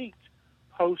complete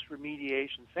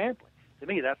post-remediation sampling. To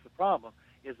me, that's the problem,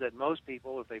 is that most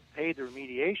people, if they've paid the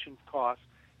remediation costs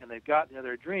and they've gotten to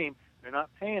their dream, they're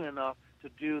not paying enough to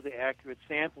do the accurate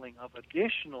sampling of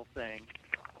additional things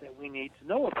that we need to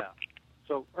know about.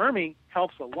 So ERMI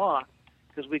helps a lot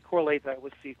because we correlate that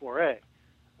with C4A.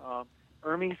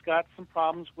 ERMI's got some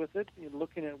problems with it, in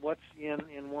looking at what's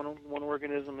in one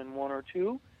organism and one or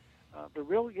two. The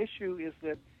real issue is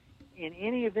that in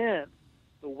any event,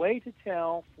 the way to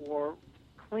tell for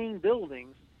clean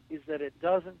buildings is that it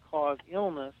doesn't cause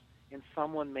illness in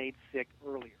someone made sick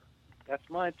earlier. That's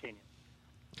my opinion.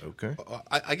 Okay.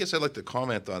 I guess I'd like to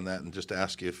comment on that and just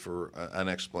ask you for an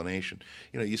explanation.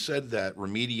 You said that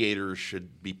remediators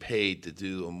should be paid to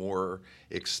do a more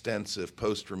extensive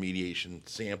post-remediation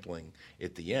sampling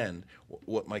at the end.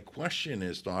 What my question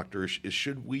is, Doctor, is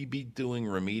should we be doing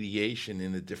remediation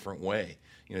in a different way?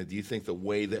 Do you think the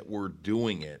way that we're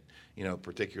doing it,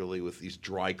 particularly with these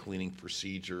dry cleaning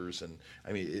procedures, and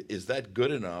I mean, is that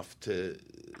good enough to,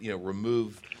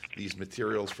 remove these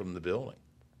materials from the building?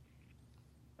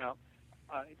 Now,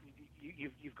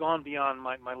 you've gone beyond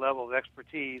my level of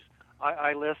expertise.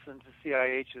 I listen to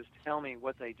CIHs tell me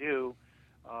what they do.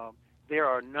 There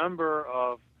are a number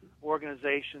of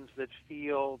organizations that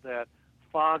feel that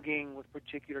fogging with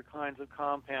particular kinds of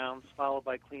compounds followed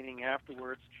by cleaning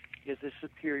afterwards is a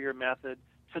superior method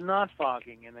to not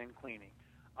fogging and then cleaning.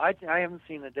 I haven't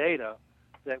seen the data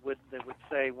that would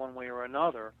say one way or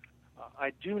another.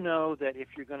 I do know that if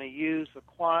you're going to use a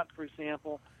quat, for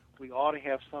example, we ought to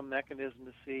have some mechanism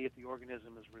to see if the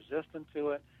organism is resistant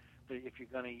to it. That if you're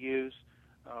going to use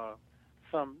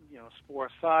some,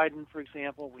 sporicidin, for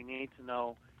example, we need to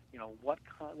know, what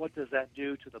does that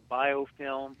do to the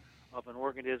biofilm of an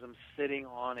organism sitting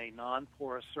on a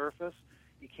non-porous surface.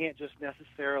 You can't just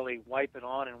necessarily wipe it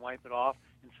on and wipe it off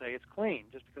and say it's clean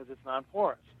just because it's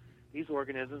non-porous. These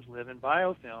organisms live in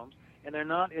biofilms, and they're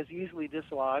not as easily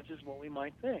dislodged as what we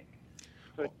might think.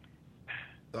 So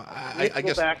I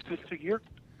guess go back to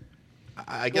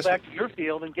your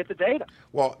field and get the data.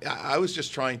 Well, I was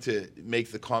just trying to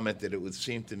make the comment that it would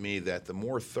seem to me that the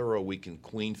more thorough we can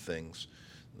clean things,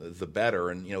 the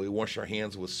better. And we wash our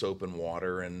hands with soap and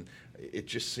water, and it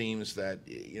just seems that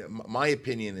my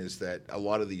opinion is that a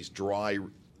lot of these dry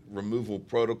removal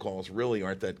protocols really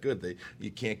aren't that good.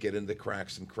 You can't get into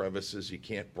cracks and crevices. You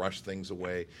can't brush things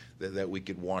away that we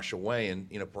could wash away. And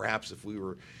perhaps if we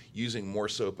were using more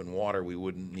soap and water, we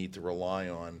wouldn't need to rely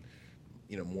on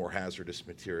more hazardous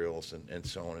materials and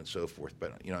so on and so forth.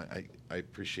 But I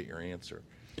appreciate your answer.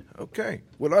 Okay.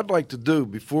 What I'd like to do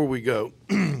before we go,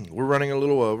 we're running a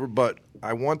little over, but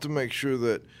I want to make sure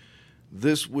that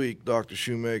this week, Dr.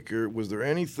 Shoemaker, was there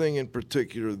anything in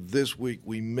particular this week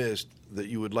we missed that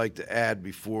you would like to add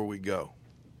before we go?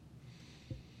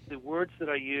 The words that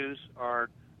I use are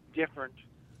different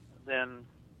than,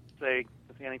 say,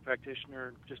 the family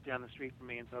practitioner just down the street from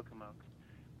me in Tokamak.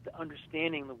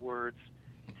 Understanding the words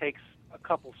takes a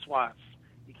couple swats.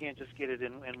 You can't just get it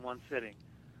in one sitting.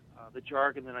 The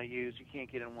jargon that I use, you can't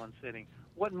get in one sitting.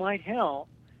 What might help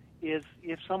is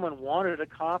if someone wanted a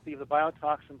copy of the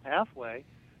biotoxin pathway,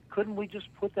 couldn't we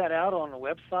just put that out on a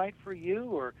website for you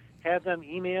or have them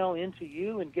email into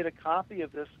you and get a copy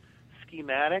of this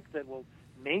schematic that will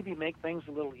maybe make things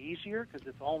a little easier because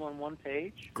it's all on one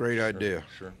page? Great idea.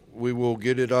 Sure. We will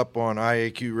get it up on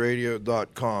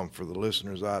IAQradio.com for the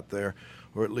listeners out there,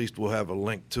 or at least we'll have a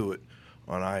link to it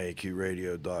on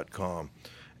IAQradio.com.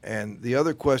 And the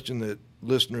other question that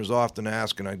listeners often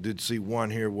ask, and I did see one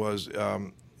here, was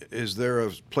is there a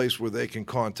place where they can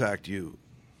contact you?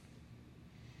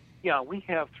 Yeah, we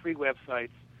have 3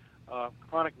 websites.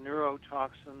 Chronic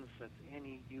neurotoxins, that's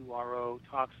NEURO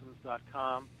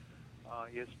toxins.com.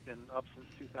 It's been up since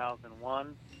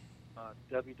 2001.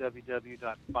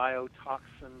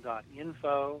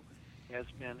 www.biotoxin.info has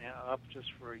been up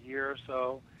just for a year or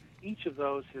so. Each of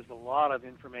those has a lot of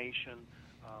information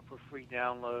for free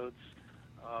downloads,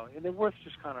 and they're worth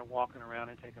just kind of walking around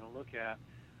and taking a look at.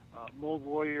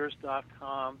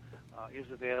 Moldwarriors.com is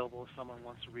available if someone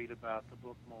wants to read about the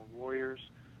book Mold Warriors.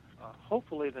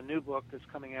 Hopefully the new book that's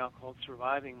coming out called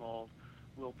Surviving Mold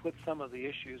will put some of the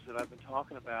issues that I've been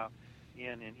talking about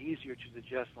in an easier to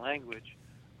digest language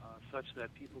such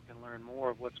that people can learn more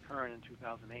of what's current in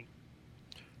 2008.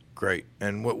 Great.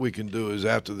 And what we can do is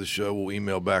after the show, we'll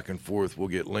email back and forth. We'll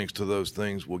get links to those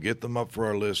things. We'll get them up for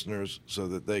our listeners so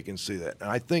that they can see that. And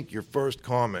I think your first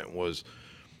comment was,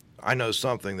 I know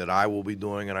something that I will be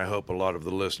doing, and I hope a lot of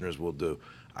the listeners will do.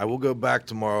 I will go back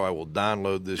tomorrow. I will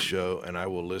download this show, and I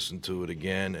will listen to it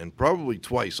again, and probably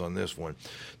twice on this one,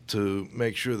 to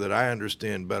make sure that I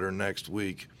understand better next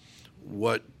week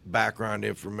what background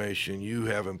information you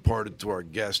have imparted to our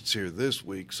guests here this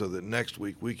week, so that next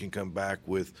week we can come back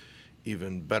with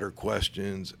even better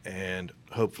questions and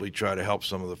hopefully try to help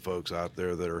some of the folks out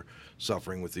there that are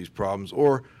suffering with these problems,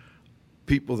 or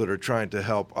people that are trying to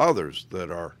help others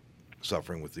that are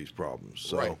suffering with these problems.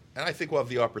 So, right. And I think we'll have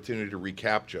the opportunity to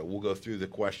recapture. We'll go through the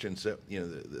questions that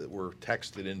that were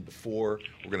texted in before.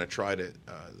 We're going to try to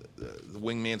the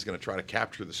wingman's going to try to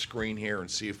capture the screen here and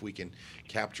see if we can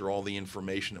capture all the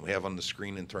information that we have on the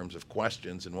screen in terms of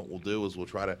questions. And what we'll do is we'll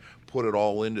try to put it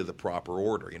all into the proper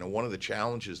order. One of the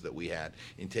challenges that we had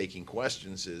in taking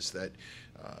questions is that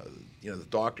the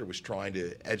doctor was trying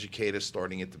to educate us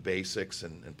starting at the basics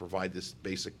and provide this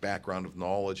basic background of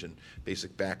knowledge and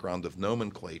basic background of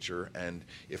nomenclature. And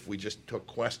if we just took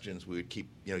questions, we would keep,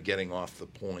 getting off the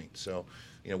point. So,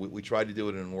 we tried to do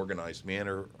it in an organized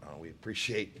manner. We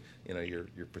appreciate,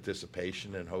 your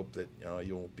participation and hope that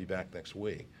you'll be back next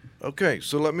week. Okay,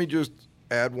 so let me just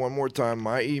add one more time.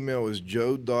 My email is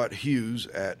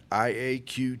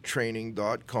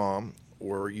joe.hughes@iaqtraining.com.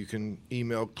 Or you can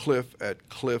email Cliff at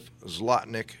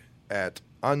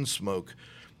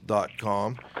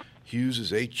cliffzlotnick@unsmoke.com. Hughes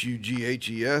is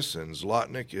Hughes, and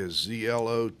Zlotnick is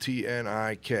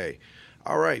Zlotnik.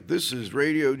 All right, this is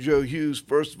Radio Joe Hughes.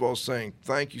 First of all, saying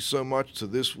thank you so much to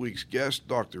this week's guest,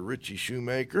 Dr. Ritchie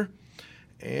Shoemaker.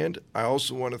 And I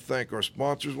also want to thank our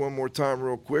sponsors one more time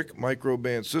real quick,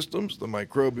 Microban Systems, the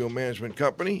microbial management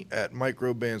company at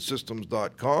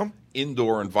microbansystems.com.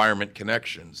 Indoor Environment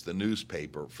Connections, the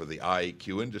newspaper for the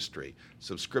IAQ industry.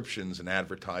 Subscriptions and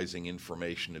advertising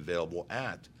information available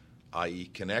at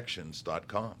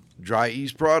ieconnections.com. Dry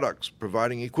Ease Products,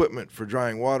 providing equipment for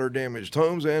drying water-damaged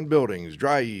homes and buildings.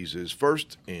 Dry Ease is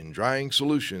first in drying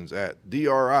solutions at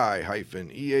dri-eaz.com.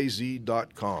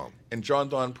 And John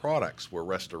Don Products, where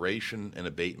restoration and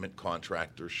abatement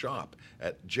contractors shop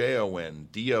at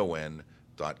jondon.com.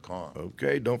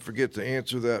 Okay, don't forget to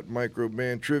answer that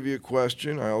Microban trivia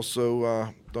question. I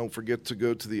also don't forget to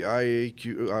go to the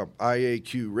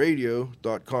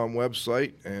IAQradio.com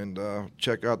website and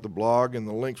check out the blog and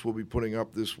the links we'll be putting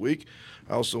up this week.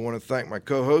 I also want to thank my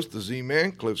co-host, the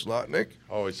Z-Man, Cliff Zlotnick.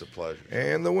 Always a pleasure.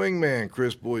 And the Wingman,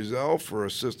 Chris Boisel, for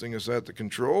assisting us at the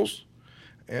controls.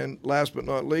 And last but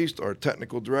not least, our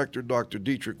technical director, Dr.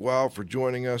 Dietrich Weil, for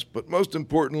joining us. But most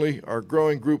importantly, our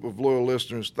growing group of loyal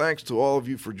listeners, thanks to all of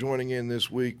you for joining in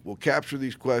this week. We'll capture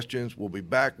these questions. We'll be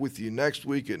back with you next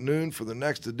week at noon for the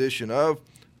next edition of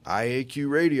IAQ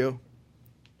Radio.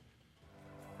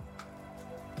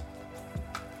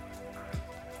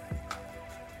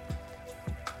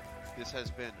 This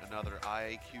has been another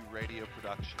IAQ Radio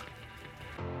production.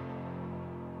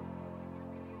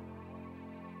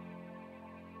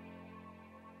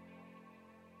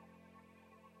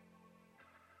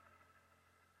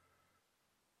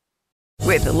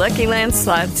 With the Lucky Land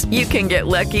Slots, you can get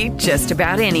lucky just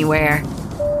about anywhere.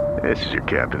 This is your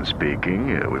captain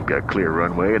speaking. We've got clear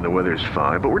runway and the weather's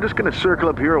fine, but we're just going to circle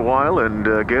up here a while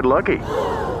and get lucky.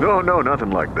 No,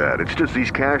 nothing like that. It's just these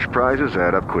cash prizes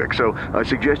add up quick. So I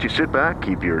suggest you sit back,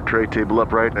 keep your tray table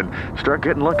upright, and start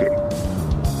getting lucky.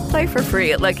 Play for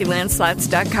free at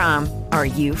LuckyLandSlots.com. Are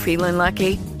you feeling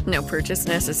lucky? No purchase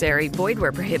necessary. Void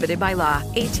where prohibited by law.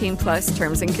 18+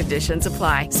 terms and conditions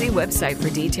apply. See website for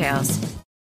details.